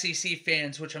anti-SEC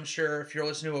fans, which I'm sure if you're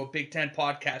listening to a Big Ten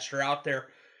podcast are out there,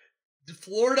 the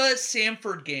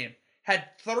Florida-Samford game had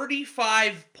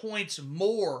 35 points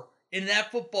more in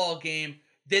that football game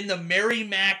than the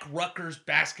Merrimack-Rutgers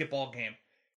basketball game.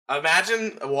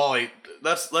 Imagine, Wally,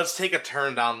 let's take a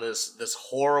turn down this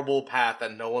horrible path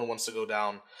that no one wants to go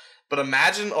down. But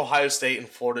imagine Ohio State in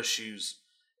Florida's shoes,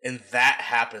 and that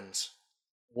happens.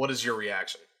 What is your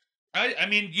reaction? I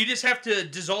mean, you just have to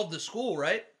dissolve the school,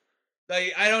 right?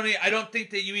 Like, I don't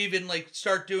think that you even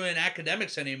start doing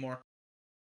academics anymore.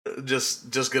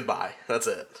 Just goodbye. That's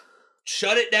it.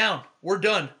 Shut it down. We're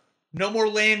done. No more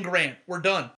land grant. We're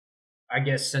done. I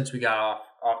guess since we got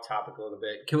off topic a little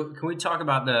bit, can we talk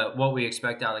about what we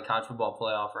expect out of the college football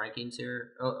playoff rankings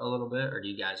here a little bit, or do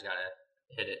you guys gotta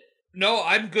hit it? No,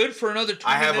 I'm good for another 20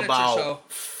 I have minutes about or so.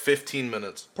 15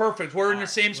 minutes. Perfect. We're in the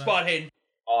same spot, Hayden.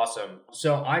 Awesome.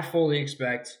 So I fully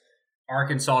expect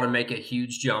Arkansas to make a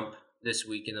huge jump this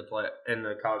week in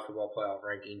the college football playoff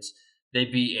rankings. They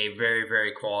beat a very,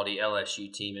 very quality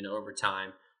LSU team in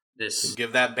overtime.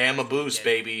 Give that Bama a boost,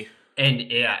 baby.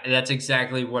 And yeah, that's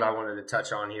exactly what I wanted to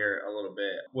touch on here a little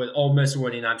bit. With Ole Miss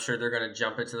winning, I'm sure they're going to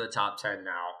jump into the top 10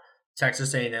 now.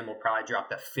 Texas A&M will probably drop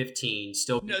to 15.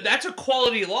 No, that's a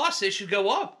quality loss. They should go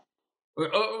up.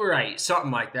 Right,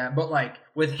 something like that. But like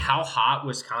with how hot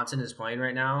Wisconsin is playing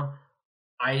right now,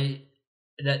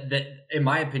 that in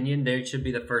my opinion, they should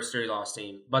be the first 3-loss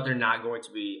team. But they're not going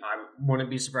to be. I wouldn't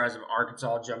be surprised if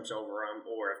Arkansas jumps over them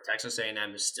or if Texas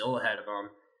A&M is still ahead of them.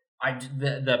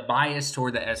 The bias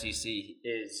toward the SEC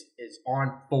is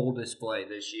on full display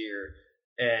this year,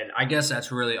 and I guess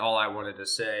that's really all I wanted to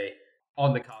say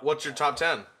on the college. What's your top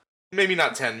 10? Maybe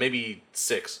not 10, maybe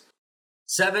 6.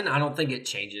 7, I don't think it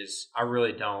changes. I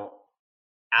really don't.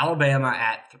 Alabama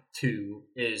at 2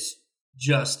 is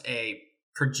just a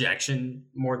projection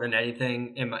more than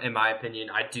anything, in my opinion.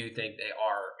 I do think they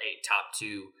are a top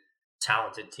 2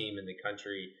 talented team in the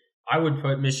country. I would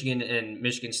put Michigan and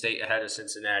Michigan State ahead of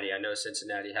Cincinnati. I know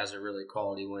Cincinnati has a really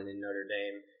quality win in Notre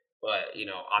Dame, but,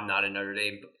 I'm not a Notre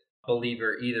Dame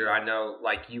believer either. I know,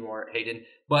 like you aren't, Hayden.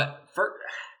 But,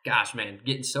 gosh, man,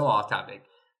 getting so off topic.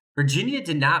 Virginia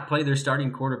did not play their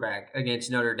starting quarterback against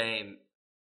Notre Dame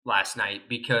last night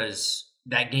because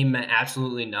that game meant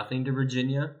absolutely nothing to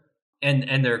Virginia.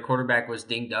 And their quarterback was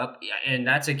dinged up. And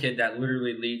that's a kid that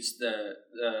literally leads the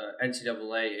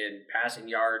NCAA in passing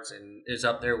yards and is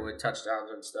up there with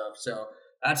touchdowns and stuff. So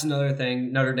that's another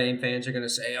thing Notre Dame fans are going to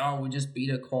say, oh, we just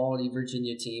beat a quality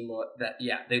Virginia team. Well,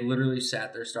 they literally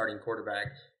sat their starting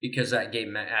quarterback because that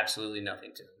game meant absolutely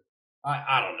nothing to them.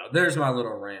 I don't know. There's my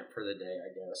little rant for the day, I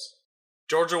guess.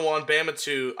 Georgia 1, Bama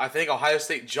 2. I think Ohio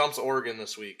State jumps Oregon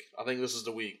this week. I think this is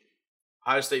the week.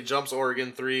 Ohio State jumps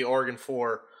Oregon 3, Oregon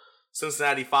 4.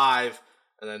 Cincinnati 5,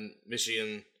 and then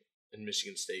Michigan and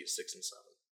Michigan State 6 and 7.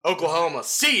 Oklahoma,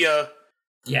 see ya.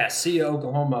 Yeah, see ya,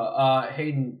 Oklahoma.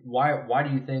 Hayden, why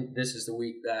do you think this is the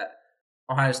week that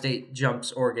Ohio State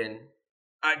jumps Oregon?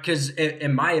 Because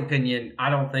in my opinion, I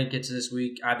don't think it's this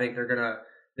week. I think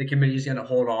the committee's gonna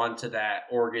hold on to that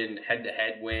Oregon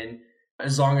head-to-head win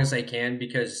as long as they can,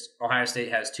 because Ohio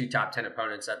State has 2 top 10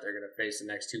 opponents that they're gonna face the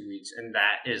next 2 weeks, and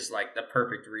that is like the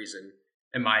perfect reason,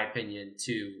 in my opinion,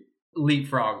 to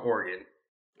leapfrog Oregon.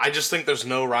 I just think there's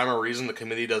no rhyme or reason the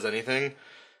committee does anything,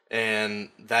 and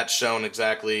that's shown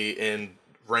exactly in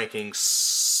rankings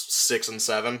 6 and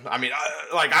 7. I mean,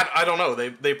 I don't know.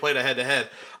 They played a head-to-head.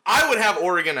 I would have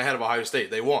Oregon ahead of Ohio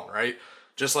State. They won, right?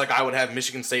 Just like I would have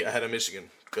Michigan State ahead of Michigan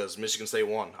because Michigan State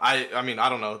won. I mean, I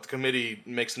don't know. The committee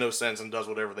makes no sense and does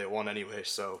whatever they want anyway,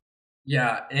 so.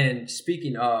 Yeah, and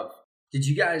speaking of, did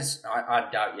you guys, I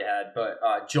doubt you had,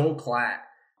 but Joel Klatt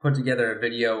put together a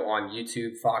video on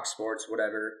YouTube, Fox Sports,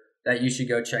 whatever, that you should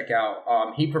go check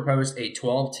out. He proposed a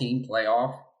 12-team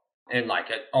playoff and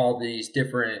all these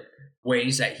different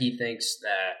ways that he thinks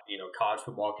that, college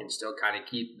football can still kind of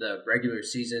keep the regular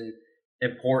season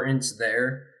importance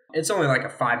there. It's only like a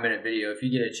 5-minute video. If you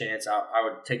get a chance, I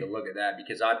would take a look at that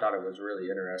because I thought it was really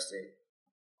interesting.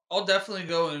 I'll definitely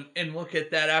go and look at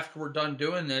that after we're done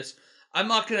doing this. I'm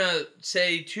not going to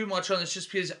say too much on this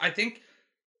just because I think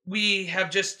we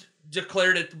have just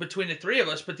declared it between the three of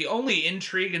us, but the only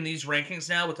intrigue in these rankings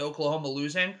now with Oklahoma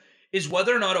losing is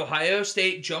whether or not Ohio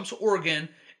State jumps Oregon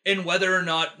and whether or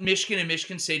not Michigan and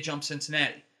Michigan State jump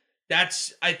Cincinnati.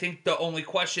 That's, I think, the only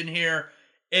question here.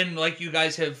 And like you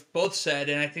guys have both said,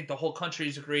 and I think the whole country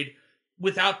has agreed,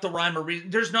 without the rhyme or reason,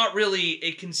 there's not really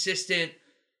a consistent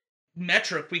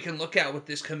metric we can look at with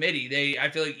this committee. I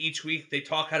feel like each week they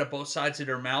talk out of both sides of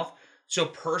their mouth. So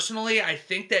personally, I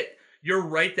think that you're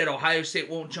right that Ohio State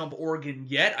won't jump Oregon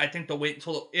yet. I think they'll wait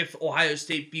until if Ohio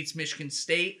State beats Michigan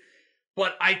State.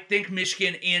 But I think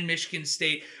Michigan and Michigan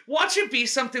State, watch it be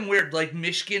something weird, like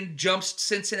Michigan jumps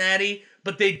Cincinnati,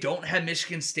 but they don't have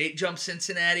Michigan State jump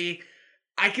Cincinnati.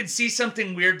 I could see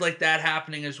something weird like that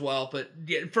happening as well. But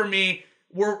yeah, for me,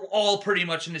 we're all pretty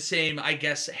much in the same, I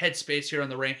guess, headspace here on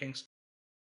the rankings.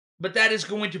 But that is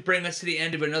going to bring us to the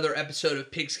end of another episode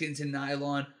of Pigskins and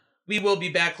Nylon. We will be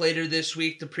back later this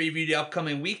week to preview the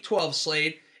upcoming Week 12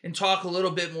 slate and talk a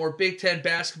little bit more Big Ten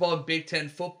basketball and Big Ten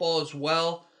football as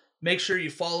well. Make sure you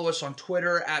follow us on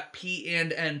Twitter at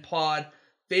P&N Pod.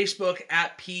 Facebook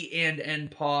at P&N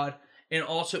Pod, and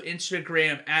also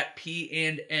Instagram at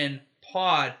P&N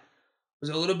Pod. It was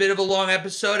a little bit of a long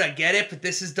episode, I get it, but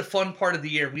this is the fun part of the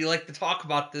year. We like to talk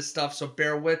about this stuff, so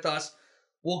bear with us.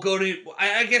 We'll go to,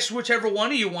 I guess, whichever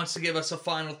one of you wants to give us a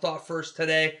final thought first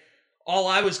today. All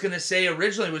I was going to say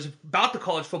originally was about the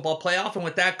college football playoff, and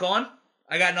with that gone,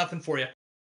 I got nothing for you.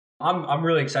 I'm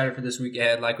really excited for this week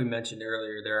ahead. Like we mentioned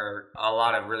earlier, there are a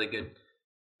lot of really good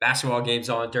basketball games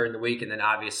on during the week, and then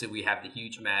obviously we have the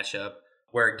huge matchup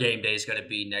where game day is going to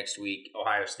be next week,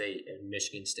 Ohio State and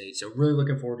Michigan State. So really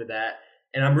looking forward to that.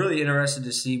 And I'm really interested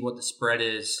to see what the spread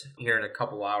is here in a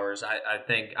couple hours. I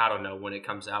think, I don't know when it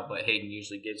comes out, but Hayden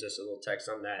usually gives us a little text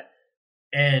on that.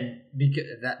 And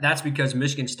that's because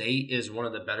Michigan State is one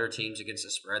of the better teams against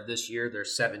the spread this year. They're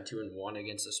 7-2-1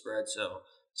 against the spread, so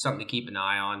something to keep an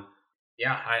eye on.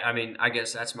 Yeah, I mean, I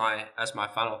guess that's my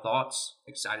final thoughts.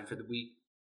 Excited for the week.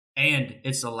 And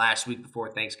it's the last week before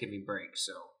Thanksgiving break,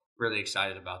 so really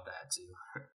excited about that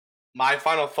too. My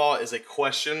final thought is a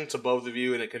question to both of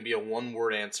you, and it can be a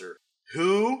one-word answer.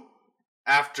 Who,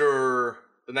 after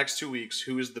the next 2 weeks,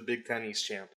 who is the Big Ten East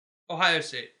champ? Ohio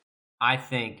State. I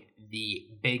think the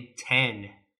Big Ten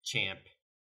champ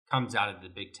comes out of the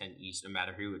Big Ten East, no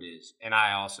matter who it is. And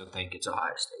I also think it's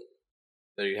Ohio State.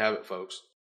 There you have it, folks.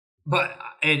 But,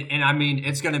 and I mean,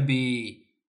 it's going to be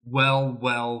well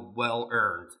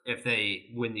earned if they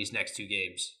win these next two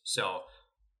games. So,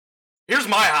 here's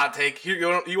my hot take. You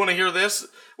want to hear this?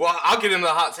 Well, I'll get into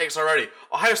the hot takes already.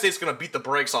 Ohio State's going to beat the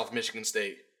brakes off Michigan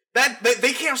State.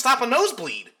 They can't stop a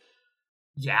nosebleed.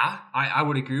 Yeah, I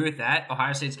would agree with that.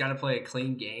 Ohio State's got to play a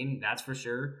clean game, that's for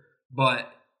sure.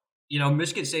 But, you know,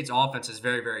 Michigan State's offense is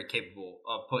very, very capable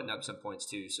of putting up some points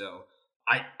too. So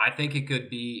I think it could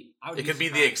be. It could be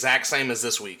the exact same as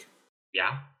this week.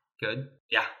 Yeah, could.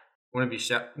 Yeah, wouldn't be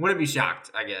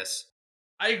shocked, I guess.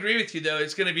 I agree with you, though.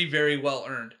 It's going to be very well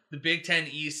earned. The Big Ten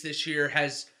East this year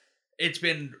it's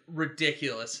been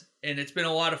ridiculous, and it's been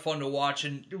a lot of fun to watch.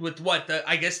 And with the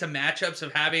matchups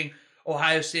of having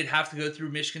Ohio State have to go through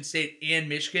Michigan State and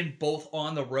Michigan both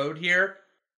on the road here,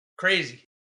 crazy.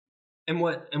 And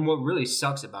what really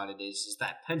sucks about it is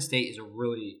that Penn State is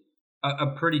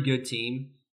a pretty good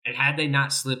team, and had they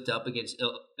not slipped up against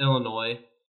Illinois,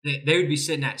 they would be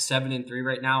sitting at 7-3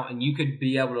 right now, and you could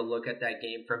be able to look at that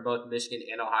game from both Michigan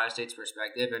and Ohio State's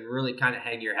perspective and really kind of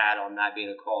hang your hat on that being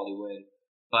a quality win.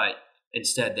 But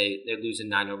instead, they lose in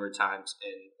 9 overtimes,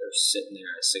 and they're sitting there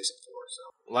at 6-4.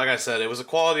 So, like I said, it was a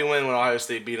quality win when Ohio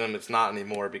State beat them. It's not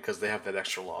anymore because they have that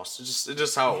extra loss. It's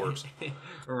just how it works.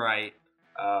 Right.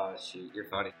 Oh, shoot, you're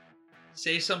funny.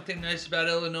 Say something nice about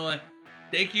Illinois.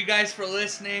 Thank you guys for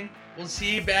listening. We'll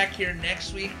see you back here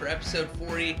next week for episode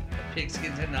 40 of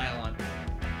Pigskins and Nylon.